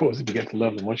 I suppose, if you get to the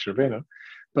level of Moshe Rabbeinu.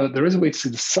 But there is a way to see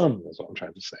the sun, is what I'm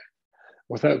trying to say,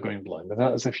 without going blind. And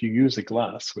that is if you use a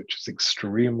glass which is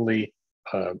extremely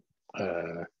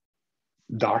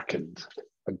darkened,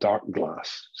 a dark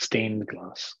glass, stained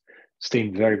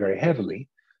very, very heavily,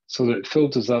 so that it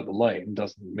filters out the light and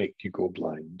doesn't make you go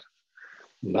blind.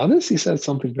 Now this, he says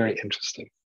something very interesting.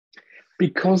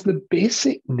 Because the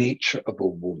basic nature of a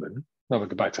woman, now we'll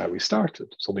go back to how we started.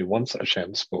 It's only once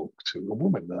HaShem spoke to a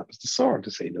woman, and that was the sword,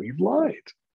 to say, no, you've lied.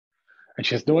 And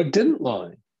she says, no, I didn't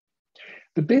lie.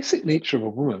 The basic nature of a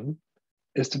woman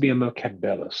is to be a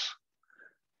Melchibelus,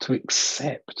 to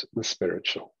accept the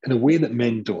spiritual in a way that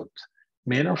men don't.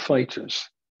 Men are fighters.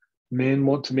 Men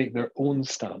want to make their own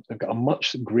stand. They've got a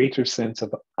much greater sense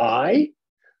of I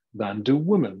than do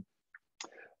women.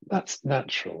 That's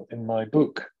natural. In my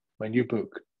book, my new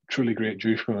book, Truly Great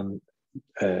Jewish Women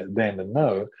Then and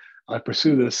Now, I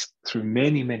pursue this through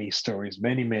many, many stories,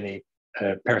 many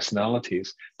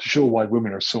personalities to show why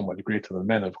women are so much greater than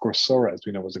men. Of course, Sora, as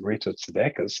we know, was a greater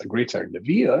tzedekah, a greater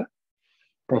Neviah,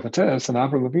 prophetess, and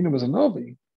Avraham Avinu was a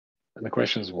Navi. And the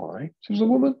question is why? She was a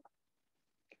woman.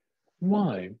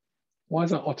 Why? Why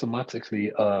is that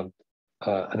automatically an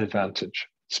advantage,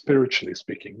 spiritually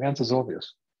speaking? The answer is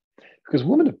obvious. Because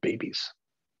women have babies.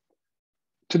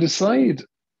 To decide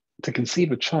to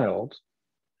conceive a child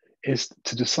is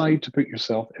to decide to put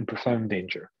yourself in profound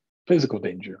danger, physical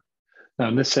danger. Now,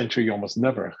 in this century, you almost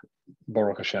never,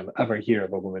 Baruch Hashem, ever hear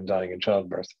of a woman dying in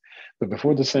childbirth. But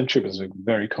before the century, it was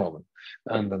very common.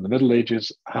 And in the Middle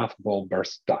Ages, half of all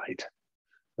births died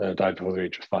before the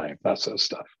age of 5, that sort of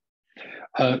stuff.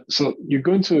 So you're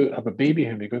going to have a baby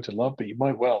whom you're going to love, but you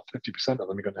might 50% of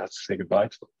them you're going to have to say goodbye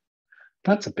to them.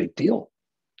 That's a big deal.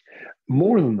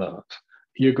 More than that,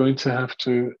 you're going to have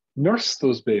to nurse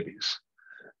those babies.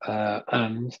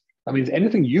 And that means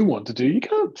anything you want to do, you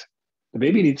can't. The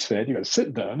baby needs fed, you got to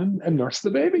sit down and nurse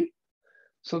the baby.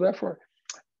 So therefore,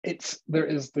 there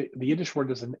is the Yiddish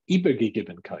word is an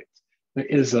Übergegebenkeit. There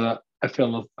is a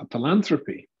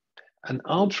philanthropy, an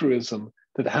altruism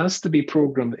that has to be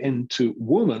programmed into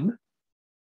woman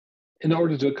in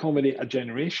order to accommodate a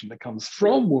generation that comes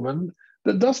from woman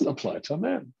that doesn't apply to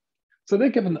men. So they're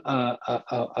given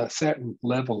a certain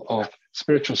level of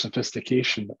spiritual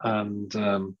sophistication and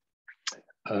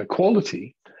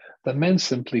quality that men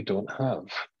simply don't have.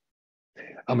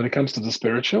 And when it comes to the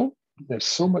spiritual, there's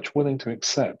so much willing to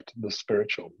accept the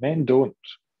spiritual. Men don't.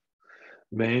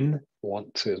 Men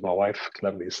want to, as my wife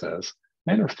cleverly says,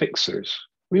 Men are fixers.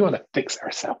 We want to fix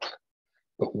ourselves.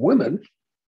 But women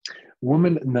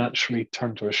naturally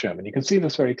turn to HaShem. And you can see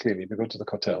this very clearly if you go to the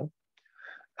kotel.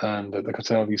 And at the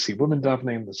kotel, you see women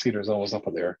davening. The cedar is always up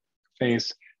on their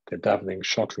face. They're davening,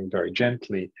 shockingly, very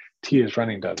gently. Tears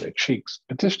running down their cheeks,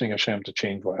 petitioning HaShem to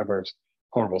change whatever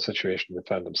horrible situation they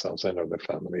found themselves in or their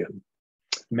family in.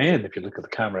 Men, if you look at the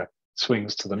camera,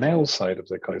 swings to the male side of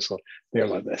the kotel. They're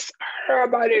like this.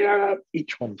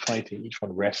 Each one fighting, each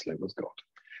one wrestling with God,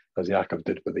 as Yaakov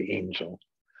did with the angel.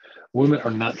 Women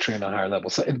are naturally on a higher level.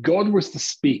 So if God was to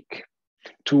speak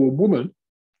to a woman,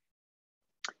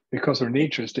 because her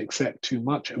nature is to accept too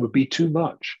much, it would be too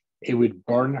much. It would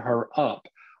burn her up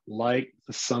like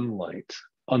the sunlight,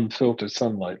 unfiltered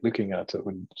sunlight. Looking at it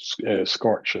would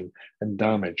scorch and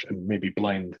damage and maybe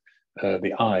blind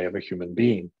the eye of a human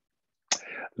being.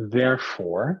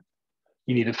 Therefore,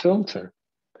 you need a filter.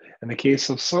 In the case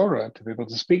of Sarah, to be able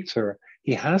to speak to her,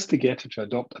 he has to get her to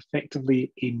adopt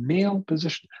effectively a male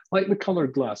position, like the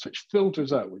colored glass, which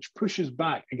filters out, which pushes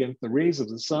back against the rays of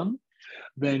the sun.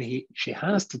 Then she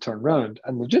has to turn around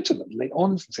and legitimately,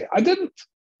 honestly say, I didn't.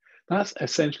 That's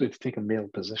essentially to take a male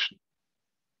position.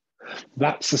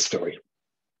 That's the story.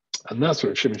 And that's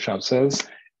what Shimon Shab says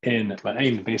in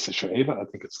Ma'ayin Beis Shoeva. I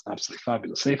think it's an absolutely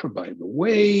fabulous sefer, by the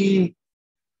way.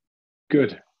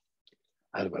 Good.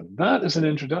 And with that as an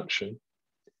introduction,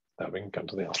 now we can come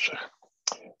to the Alshich.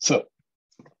 So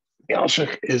the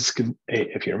Alshich is,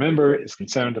 if you remember, is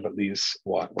concerned about these,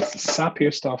 what was the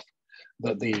sapphire stuff,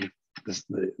 that the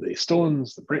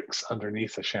stones, the bricks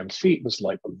underneath Hashem's feet was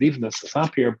like Livnus, the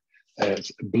sapphire,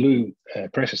 blue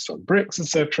precious stone bricks,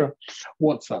 etc.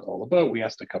 What's that all about? We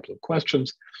asked a couple of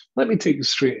questions. Let me take you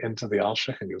straight into the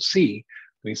Alshich, and you'll see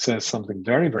he says something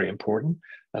very, very important.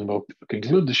 And we'll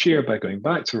conclude the share by going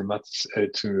back to Mrs.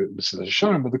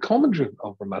 Hashanah with the commentary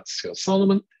of Ramat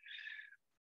Solomon,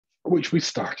 which we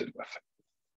started with.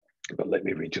 But let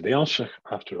me read you the Alshich.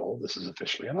 After all, this is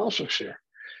officially an Alshich share.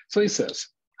 So he says,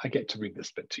 I get to read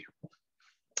this bit to you.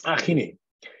 Achine,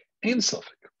 ein safek.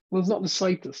 Well, there's not the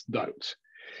slightest doubt.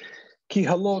 Ki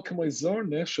halak ha'mizar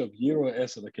nesh of Yira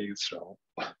es Elokei Yisrael.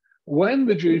 When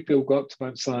the Jewish people go up to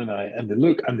Mount Sinai and they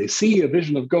look and they see a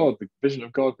vision of God, the vision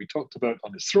of God we talked about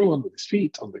on his throne with his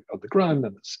feet on the ground,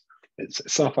 and it's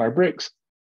sapphire bricks,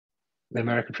 the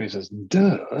American phrase is,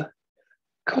 duh,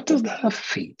 God doesn't have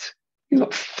feet. He's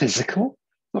not physical,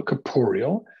 not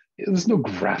corporeal. There's no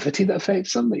gravity that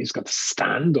affects him, that he's got to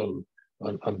stand on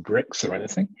bricks or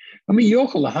anything. I mean,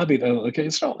 Yochel Habit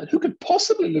Israel, and who could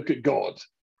possibly look at God?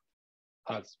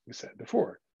 As we said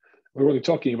before, we're only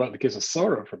talking about the case of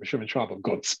Sarah from Shimon Shab of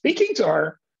God speaking to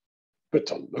her, but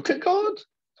to look at God?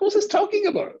 What's this talking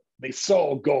about? They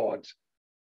saw God.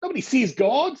 Nobody sees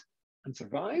God and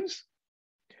survives.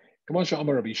 As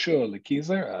Rabbi Shua,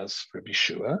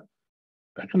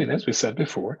 as we said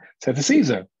before, said to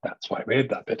Caesar. That's why I read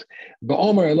that bit. But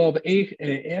Omar, I love,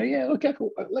 yeah, okay,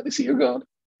 let me see your God.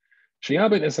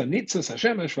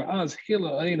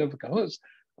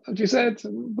 And she said,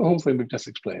 the whole thing we've just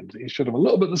explained. You should have a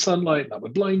little bit of the sunlight, that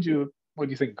would blind you. What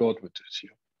do you think God would do to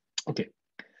you? Okay.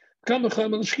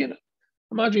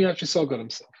 Imagine you actually saw God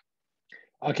himself.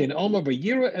 Okay, now Omar,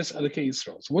 Vayira es Elokei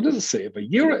Yisrael. So what does it say?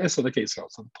 Vayira es Elokei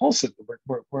Yisrael. So the Paul said,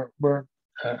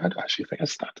 I don't actually think I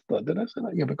started that. Did I say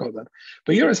that? Yeah, we got that.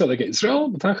 Vayira es Elokei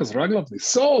Yisrael, B'tachas Raglav. They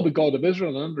saw the God of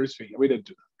Israel, and under his feet. We didn't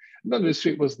do that. And under his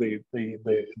feet was the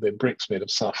bricks made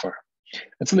of sapphire.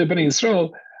 And so they've been in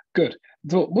Israel. Good.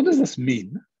 So what does this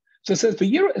mean? So it says,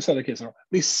 Vayira es Elokei Yisrael.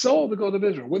 They saw the God of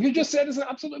Israel. What you just said is an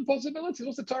absolute impossibility.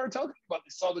 What's the Torah talking about?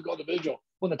 They saw the God of Israel.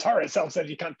 When the Torah itself says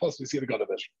you can't possibly see the God of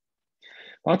Israel.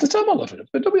 Well, to tell all of it,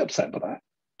 but don't be upset by that.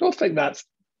 Don't think that's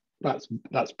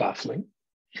baffling.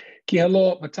 Ki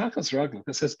halo matachas raglov.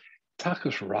 It says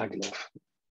tachas raglov.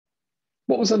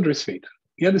 What was under his feet?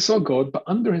 Yeah, they saw God, but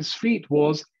under his feet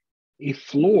was a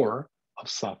floor of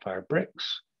sapphire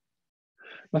bricks.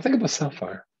 Now think of a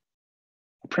sapphire,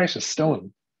 a precious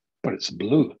stone, but it's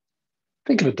blue.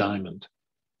 Think of a diamond.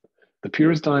 The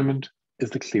purest diamond is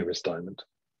the clearest diamond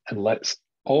and lets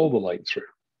all the light through.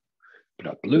 But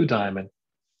a blue diamond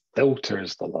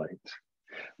filters the light.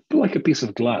 But like a piece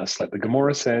of glass, like the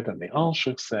Gemara said and the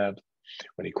Alshich said,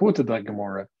 when he quoted that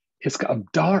Gemara, it's got a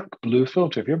dark blue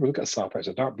filter. If you ever look at a sapphire, it's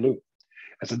a dark blue.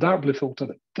 It's a dark blue filter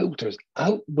that filters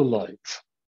out the light.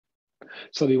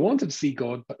 So they wanted to see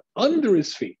God, but under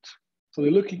his feet. So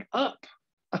they're looking up.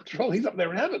 After all, he's up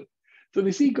there in heaven. So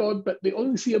they see God, but they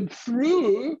only see him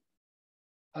through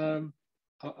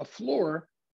a floor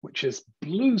which is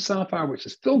blue sapphire, which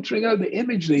is filtering out the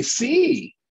image they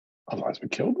see. Otherwise, we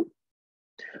kill them.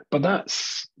 But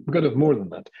we've got to have more than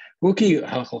that. Wookie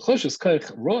hachalchoshes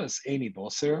kaich roas eni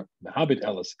boser mehabit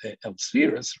el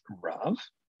spheres rav,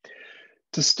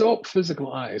 to stop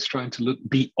physical eyes trying to look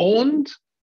beyond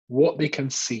what they can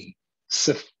see.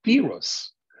 Sephiros.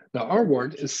 Now, our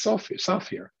word is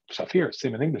sapphire. Sapphire,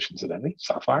 same in English, incidentally.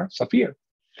 Sapphire, sapphire.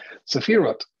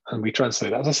 Sephirot, and we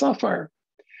translate that as a sapphire.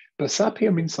 But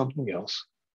sapphire means something else.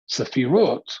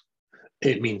 Sephirot,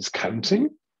 it means counting,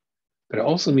 but it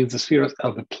also means the spheres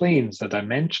are the planes, the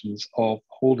dimensions of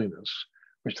holiness,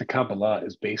 which the Kabbalah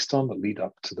is based on, that lead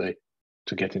up to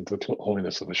get into the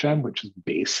holiness of HaShem, which is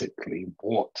basically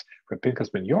what Pinchas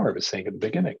ben Yair was saying at the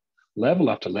beginning. Level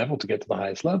after level to get to the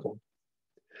highest level.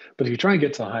 But if you try and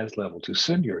get to the highest level too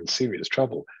soon, you're in serious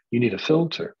trouble. You need a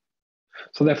filter.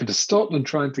 So therefore, to stop them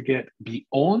trying to get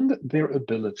beyond their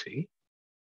ability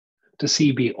to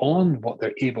see beyond what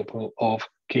they're capable of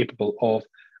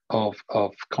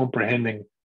comprehending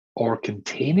or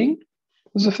containing,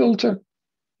 was a filter.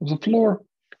 It was a floor.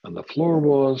 And the floor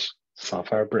was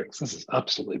sapphire bricks. This is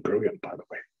absolutely brilliant, by the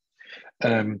way.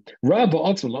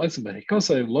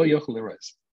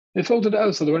 They filtered it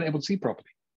out so they weren't able to see properly.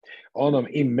 But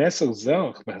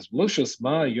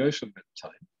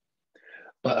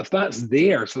if that's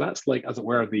there, so that's like, as it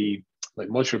were, like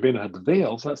Moshe Rabbeinu had the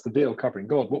veil, so that's the veil covering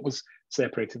God. What was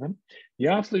separating them?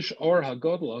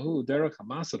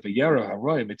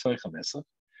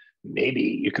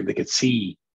 Maybe they could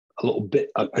see a little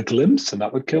bit, a glimpse, and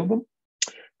that would kill them.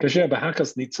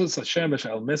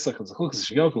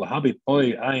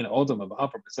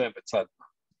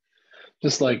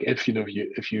 Just like if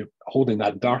you holding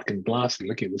that darkened glass and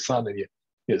looking at the sun and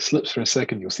it slips for a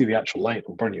second, you'll see the actual light,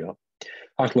 will burn you up.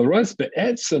 But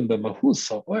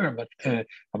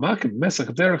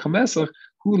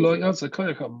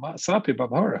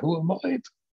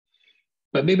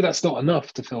maybe that's not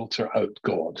enough to filter out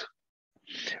God.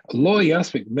 So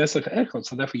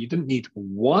therefore you didn't need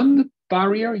one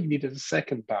barrier, you needed a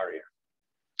second barrier,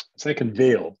 a second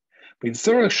veil. But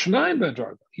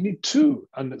you need two,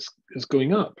 and it's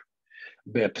going up.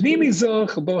 So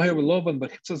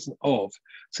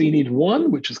you need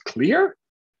one which is clear,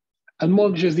 and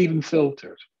one which is even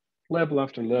filtered, level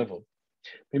after level.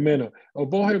 Something's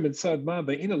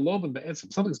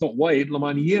not wide,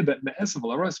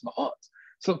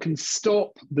 so it can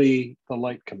stop the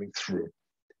light coming through.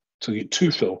 So you get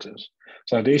two filters.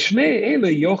 So you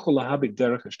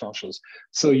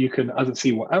can, as I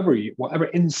see, whatever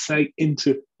insight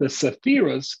into the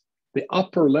sephiras, the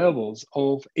upper levels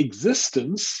of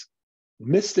existence,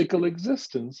 mystical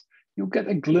existence, you'll get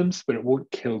a glimpse, but it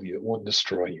won't kill you, it won't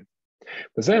destroy you.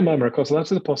 But that's what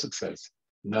the Pasuk says.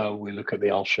 Now we look at the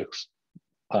Alshich's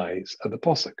eyes at the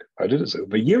Pasuk. How did it say?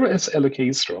 V'yira es Elokei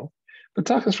Yisrael,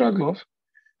 v'tachas raglov,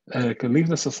 can leave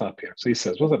this asap here. So he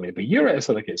says, what does that mean? V'yira es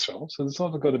Elokei Yisrael, so it's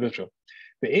not the God of Israel.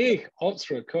 V'eich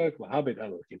otzra koach l'habit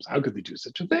Elohim. So how could they do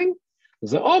such a thing?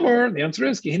 The answer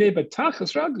is, Kihine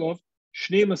v'tachas raglov,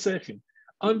 shnei masechim.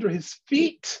 Under his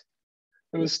feet,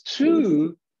 there was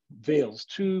two veils,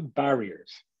 two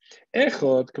barriers.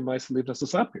 Echad k'mais leave this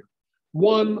asap here.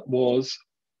 One was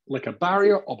like a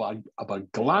barrier of a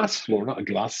glass floor, not a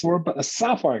glass floor, but a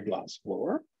sapphire glass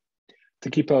floor, to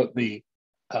keep out the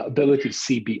ability to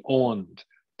see beyond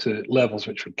to levels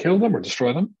which would kill them or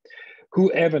destroy them.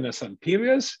 Who evanes and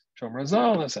Pirius, Shom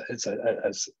Razal,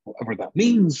 as whatever that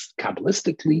means,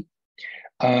 Kabbalistically.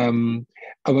 Avakenu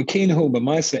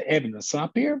b'maisa evanes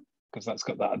sapphire, because that's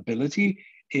got that ability.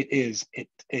 It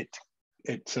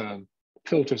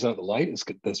filters out the light. It's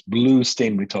got this blue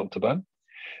stain we talked about.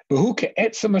 But who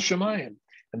ke'etzem hashamayim?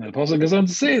 And the apostle goes on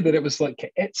to say that it was like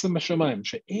ke'etzem hashamayim.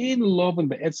 She'ein loven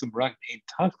be'etzem rak ein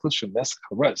tachlis shemes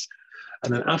chares.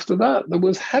 And then after that, there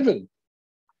was heaven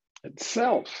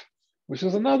itself, which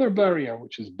is another barrier,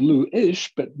 which is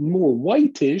bluish, but more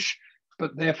whitish.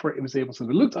 But therefore, it was able to.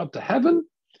 They looked up to heaven,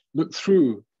 looked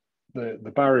through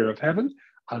the barrier of heaven,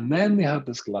 and then they had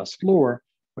this glass floor,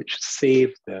 which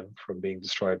saved them from being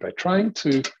destroyed by trying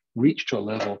to reach to a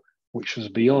level which was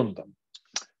beyond them.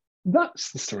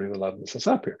 That's the story of the loudness of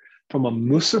sapphire. From a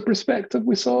Musa perspective,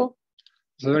 we saw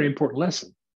it's a very important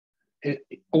lesson.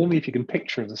 Only if you can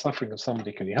picture the suffering of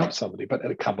somebody can you help somebody. But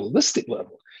at a Kabbalistic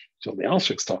level, which is what the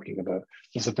Alshich's talking about,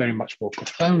 there's a very much more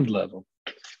profound level.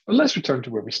 But let's return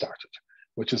to where we started,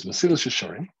 which is Mesilas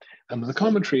Yesharim, and the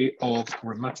commentary of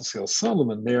Ramatasiel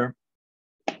Solomon there.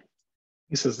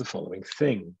 He says the following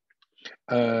thing.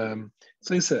 So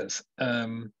he says,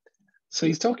 so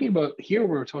he's talking about, here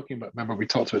we're talking about, remember we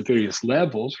talked about various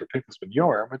levels for Pinchas ben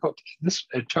Yair. We've got this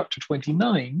chapter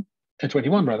 21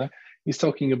 rather, he's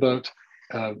talking about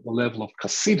the level of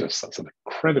Chassidus. That's an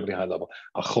incredibly high level.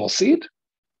 A Chassid,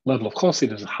 level of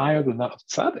Chosid is higher than that of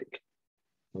Tzaddik.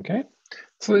 Okay,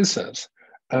 so it says,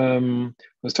 I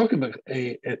was talking about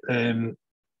Chassidus.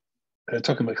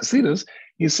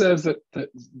 He says that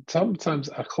sometimes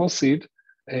a Chassid,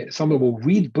 someone will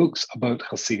read books about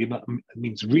Chassidim. That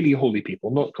means really holy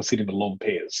people, not Chassidim alone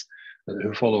payers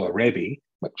who follow a Rebbe,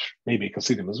 which may be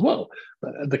Chassidim as well.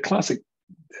 But the classic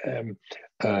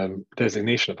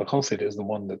designation of a Chassid is the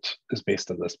one that is based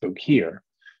on this book here.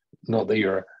 Not that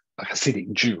you're a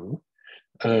Hasidic Jew.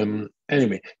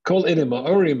 Anyway, call enigma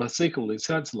ori masikul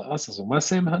litzatz la'asas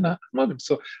u'masem hanadim.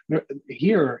 So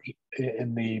here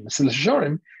in the Mesilas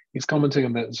Yesharim, he's commenting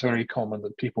on that it's very common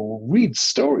that people will read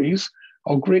stories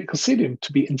of great Chassidim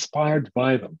to be inspired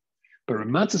by them. But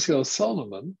Ramatzis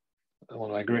Solomon, one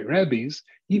of my great rabbis,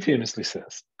 he famously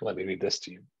says, let me read this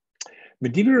to you.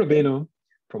 Medivi Rabbeinu,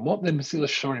 from what the Mesilas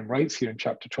Yesharim writes here in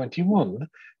chapter 21,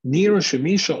 Nira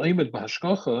Shemisha Eimed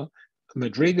B'Hashgacha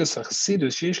Madregas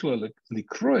HaChassidus Yesh Lo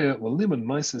Likroya V'Liman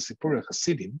Ma'aseh Sipurei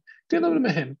Chassidim De'lam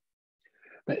Mehem.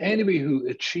 But anybody who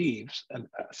achieves and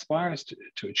aspires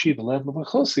to achieve a level of a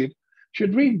Chassid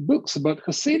should read books about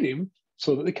Chassidim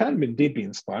so that they can indeed be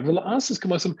inspired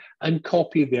and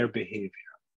copy their behavior.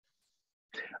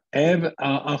 But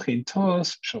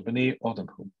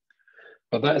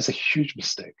that is a huge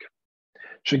mistake.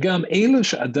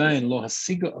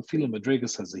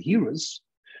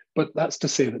 But that's to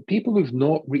say that people who've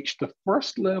not reached the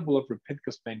first level of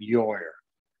Repinkas Ben Yoyer,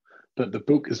 that the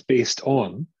book is based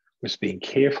on, which being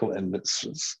careful in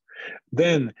mitzvahs,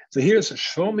 then, so here's a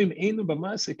Shomim Einu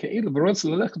B'Maaseh Ke'elu V'Rotz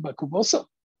L'Lech B'Kuvosa.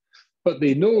 But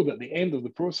they know that the end of the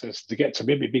process to get to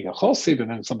maybe being a chassid, and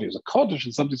then somebody who's a Kaddish,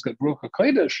 and somebody's got Baruch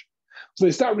HaKodesh. So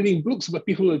they start reading books about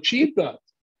people who achieved that.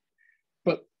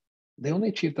 But they only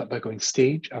achieved that by going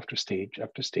stage after stage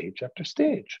after stage after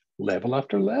stage, level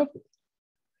after level.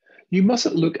 You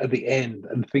mustn't look at the end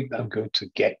and think that I'm going to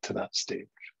get to that stage.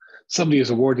 Somebody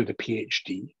is awarded a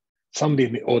PhD, somebody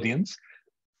in the audience,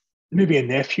 maybe a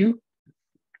nephew,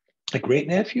 a great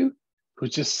nephew, who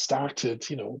just started,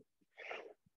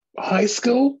 high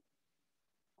school,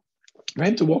 for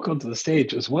him to walk onto the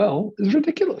stage as well is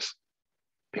ridiculous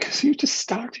because you just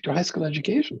started your high school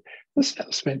education. This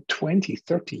fellow spent 20,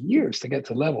 30 years to get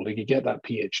to the level that you get that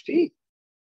PhD.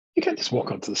 You can't just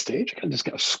walk onto the stage. You can't just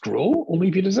get a scroll, only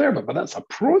if you deserve it. But that's a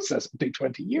process. It will take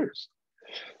 20 years.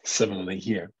 Similarly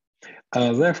here.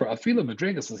 Therefore, Afila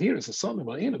Madrigas is here as a son of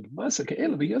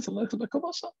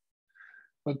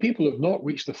But people who have not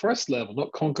reached the first level,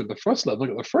 not conquered the first level,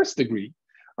 look at the first degree,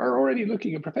 are already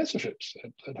looking at professorships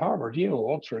at Harvard, Yale,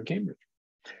 Oxford, Cambridge.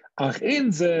 But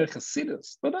that's not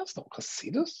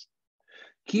Chassidus.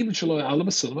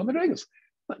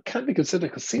 That can't be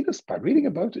considered Chassidus by reading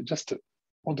about it just to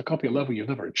want to copy a level you've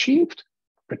never achieved,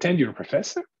 pretend you're a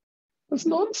professor. That's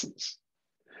nonsense.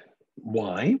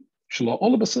 Why? You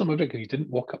didn't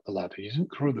walk up the ladder. You didn't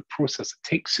grow the process it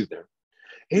takes you there.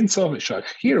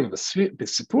 Here with the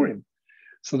Sipurim.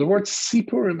 So the word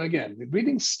Sipurim again,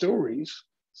 reading stories,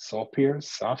 sapphire,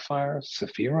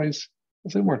 sapphires,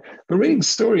 that's the word. But reading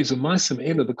stories of Ma'asim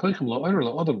Eila, the Koichem La'oyer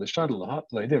La'adam, the Shadal La'hat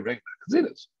La'ideh Reg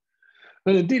Chassidus.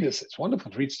 And indeed, it's wonderful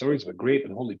to read stories of great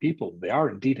and holy people. They are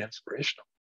indeed inspirational.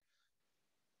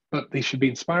 But they should be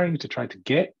inspiring to try to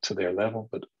get to their level,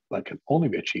 but that can only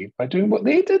be achieved by doing what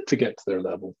they did to get to their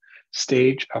level,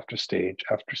 stage after stage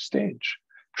after stage.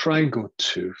 Try and go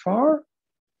too far,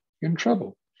 you're in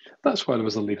trouble. That's why there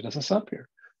was a leave it as a sapphire.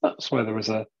 That's why there was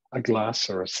a glass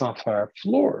or a sapphire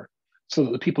floor, so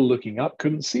that the people looking up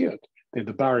couldn't see it. They had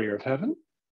the barrier of heaven,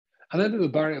 and then the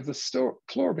barrier of the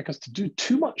floor, because to do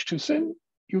too much too soon,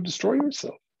 you'll destroy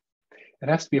yourself. It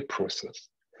has to be a process.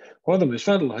 That you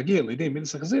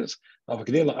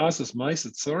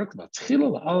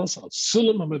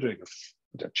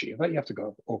have to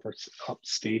go over up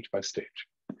stage by stage.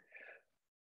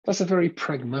 That's a very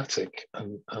pragmatic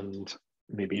and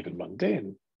maybe even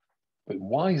mundane, but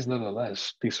wise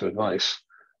nonetheless piece of advice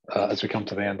as we come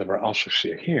to the end of our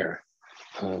Alshich here,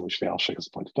 which the Alshich has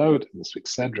pointed out in this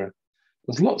week's Sedra.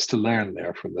 There's lots to learn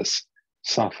there from this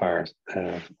sapphire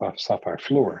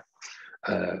floor.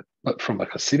 But from a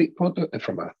Hasidic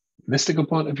from a mystical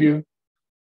point of view,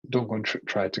 don't go and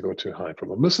try to go too high.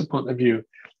 From a Muslim point of view,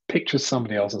 picture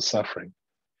somebody else's suffering.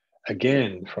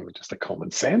 Again, from just a common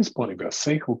sense point of view, a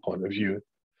seichel point of view,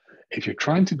 if you're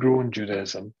trying to grow in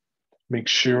Judaism, make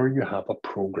sure you have a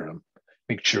program.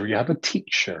 Make sure you have a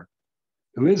teacher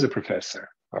who is a professor,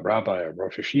 a rabbi, a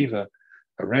rosh yeshiva,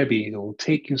 a rebbe who will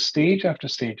take you stage after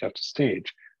stage after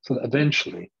stage, so that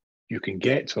eventually you can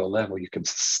get to a level you can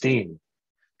sustain.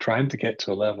 Trying to get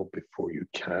to a level before you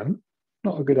can,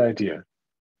 not a good idea.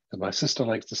 As my sister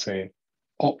likes to say,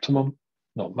 optimum,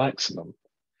 not maximum.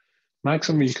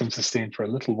 Maximum, you can sustain for a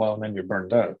little while and then you're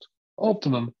burned out.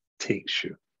 Optimum takes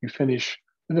you. You finish,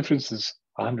 the difference is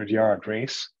a 100-yard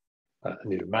race,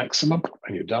 and you do maximum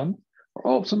and you're done, or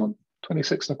optimum,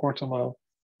 26 and a quarter mile,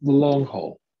 the long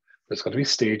haul. But it's got to be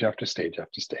stage after stage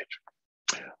after stage.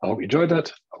 I hope you enjoyed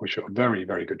that. I wish you a very,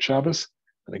 very good Shabbos.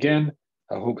 And again,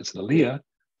 I hope it's an Aliyah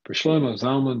for Shlomo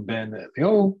Zalman Ben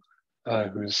Leo,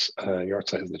 whose yard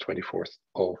site is the 24th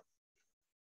of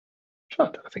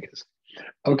Shabbat, I think it is.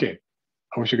 Okay,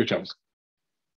 I wish you good Shabbos.